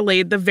trial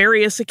relayed the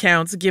various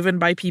accounts given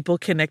by people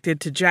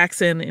connected to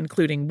Jackson,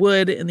 including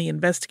Wood and the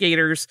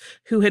investigators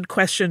who had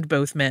questioned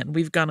both men.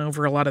 We've gone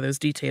over a lot of those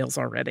details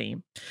already.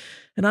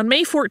 And on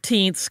May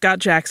 14th, Scott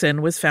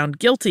Jackson was found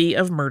guilty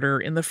of murder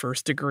in the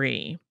first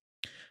degree.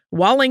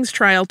 Walling's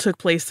trial took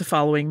place the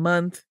following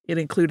month. It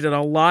included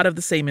a lot of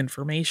the same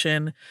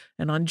information,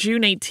 and on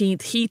June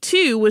 18th, he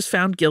too was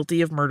found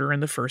guilty of murder in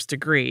the first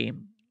degree.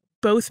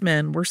 Both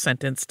men were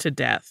sentenced to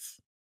death.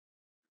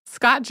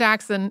 Scott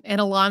Jackson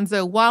and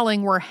Alonzo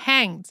Walling were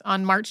hanged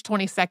on March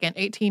 22nd,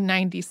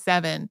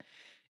 1897.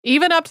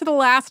 Even up to the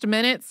last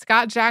minute,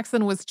 Scott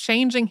Jackson was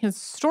changing his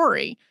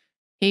story.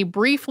 He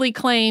briefly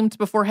claimed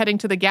before heading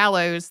to the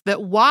gallows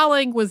that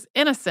Walling was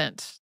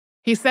innocent.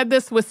 He said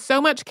this with so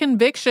much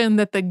conviction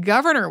that the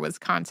governor was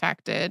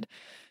contacted.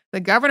 The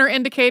governor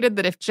indicated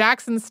that if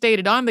Jackson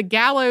stated on the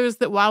gallows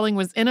that Walling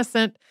was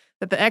innocent,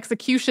 that the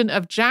execution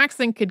of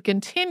Jackson could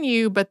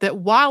continue, but that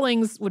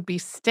Walling's would be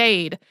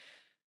stayed.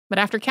 But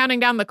after counting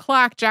down the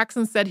clock,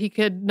 Jackson said he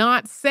could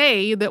not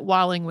say that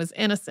Walling was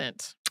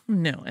innocent.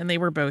 No, and they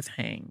were both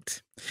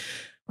hanged.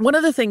 One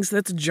of the things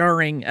that's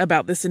jarring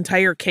about this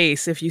entire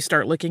case, if you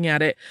start looking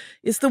at it,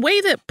 is the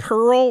way that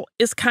Pearl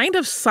is kind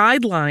of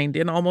sidelined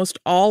in almost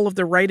all of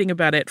the writing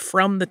about it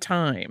from the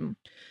time.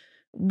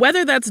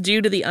 Whether that's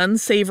due to the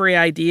unsavory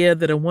idea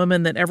that a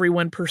woman that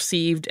everyone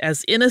perceived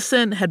as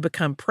innocent had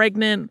become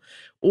pregnant,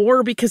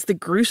 or because the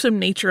gruesome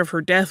nature of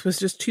her death was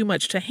just too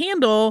much to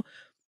handle,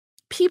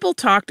 people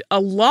talked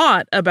a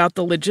lot about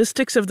the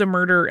logistics of the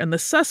murder and the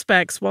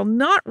suspects while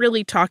not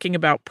really talking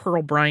about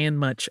Pearl Bryan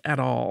much at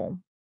all.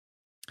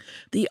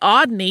 The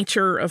odd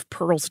nature of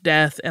Pearl's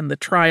death and the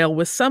trial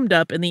was summed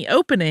up in the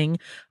opening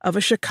of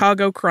a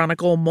Chicago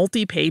Chronicle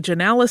multi-page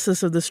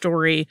analysis of the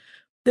story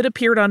that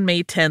appeared on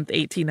May 10th,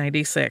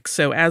 1896,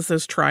 so as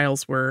those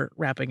trials were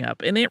wrapping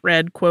up. And it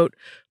read, quote,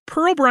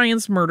 Pearl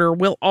Bryan's murder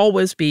will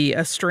always be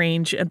a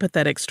strange and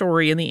pathetic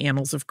story in the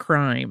annals of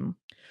crime.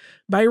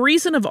 By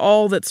reason of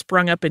all that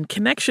sprung up in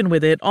connection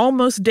with it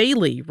almost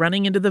daily,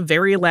 running into the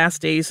very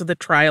last days of the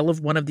trial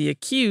of one of the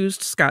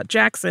accused, Scott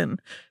Jackson,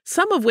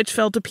 some of which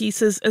fell to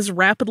pieces as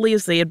rapidly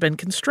as they had been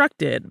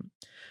constructed.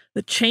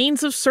 The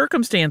chains of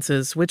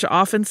circumstances, which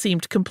often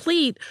seemed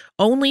complete,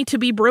 only to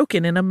be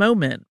broken in a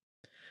moment.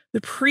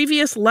 The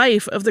previous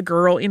life of the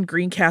girl in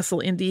Greencastle,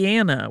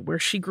 Indiana, where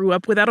she grew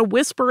up without a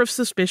whisper of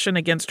suspicion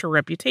against her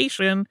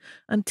reputation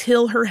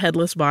until her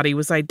headless body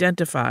was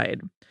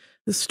identified.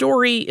 The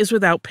story is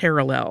without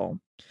parallel.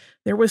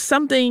 There was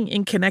something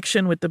in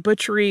connection with the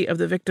butchery of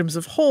the victims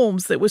of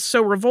Holmes that was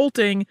so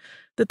revolting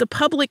that the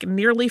public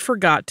nearly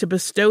forgot to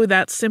bestow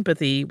that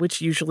sympathy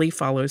which usually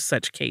follows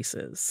such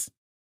cases.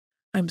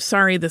 I'm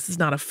sorry this is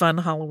not a fun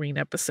Halloween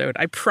episode.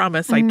 I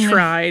promise I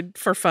tried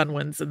for fun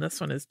ones, and this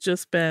one has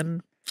just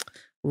been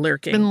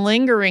lurking. Been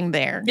lingering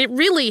there. It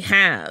really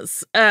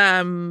has.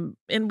 And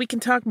we can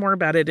talk more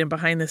about it in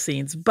behind the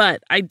scenes,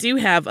 but I do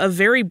have a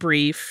very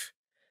brief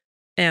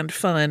and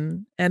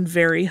fun and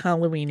very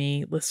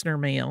Halloween-y listener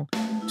mail,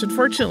 which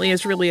unfortunately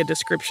is really a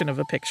description of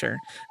a picture.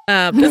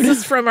 This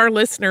is from our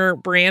listener,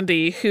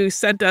 Brandy, who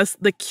sent us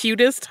the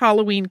cutest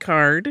Halloween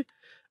card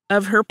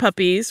of her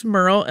puppies,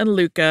 Merle and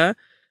Luca.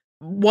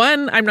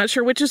 One, I'm not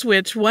sure which is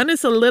which. One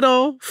is a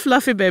little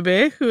fluffy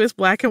baby who is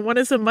black, and one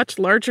is a much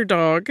larger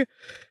dog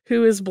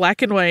who is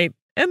black and white.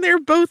 And they're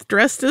both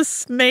dressed as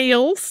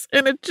snails,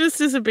 and it just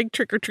is a big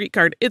trick-or-treat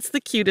card. It's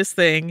the cutest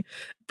thing.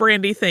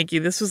 Brandy, thank you.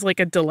 This was like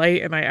a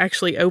delight, and I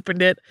actually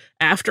opened it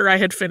after I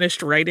had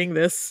finished writing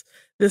this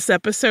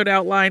episode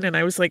outline, and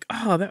I was like,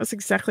 oh, that was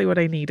exactly what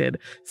I needed.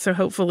 So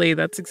hopefully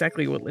that's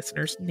exactly what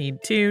listeners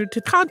need to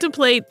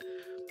contemplate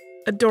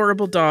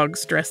adorable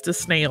dogs dressed as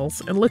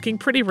snails and looking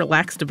pretty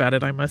relaxed about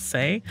it, I must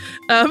say.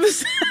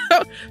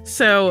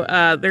 So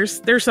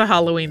there's a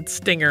Halloween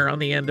stinger on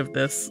the end of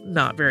this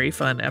not very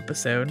fun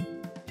episode.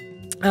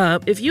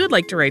 If you would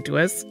like to write to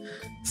us,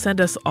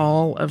 send us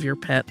all of your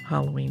pet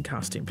Halloween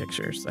costume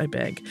pictures, I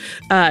beg.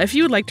 If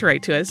you would like to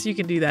write to us, you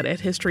can do that at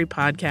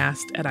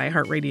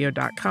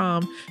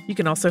historypodcast@iHeartRadio.com. You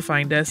can also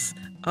find us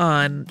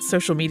on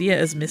social media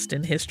as Missed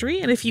in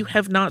History. And if you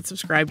have not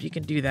subscribed, you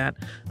can do that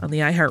on the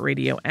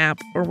iHeartRadio app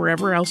or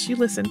wherever else you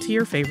listen to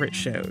your favorite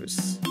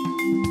shows.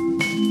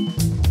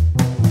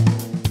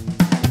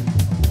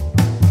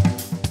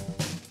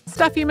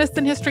 Stuff You Missed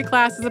in History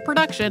Class is a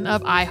production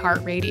of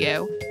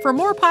iHeartRadio. For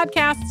more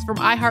podcasts from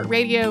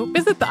iHeartRadio,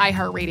 visit the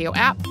iHeartRadio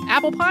app,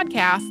 Apple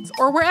Podcasts,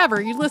 or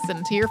wherever you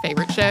listen to your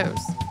favorite shows.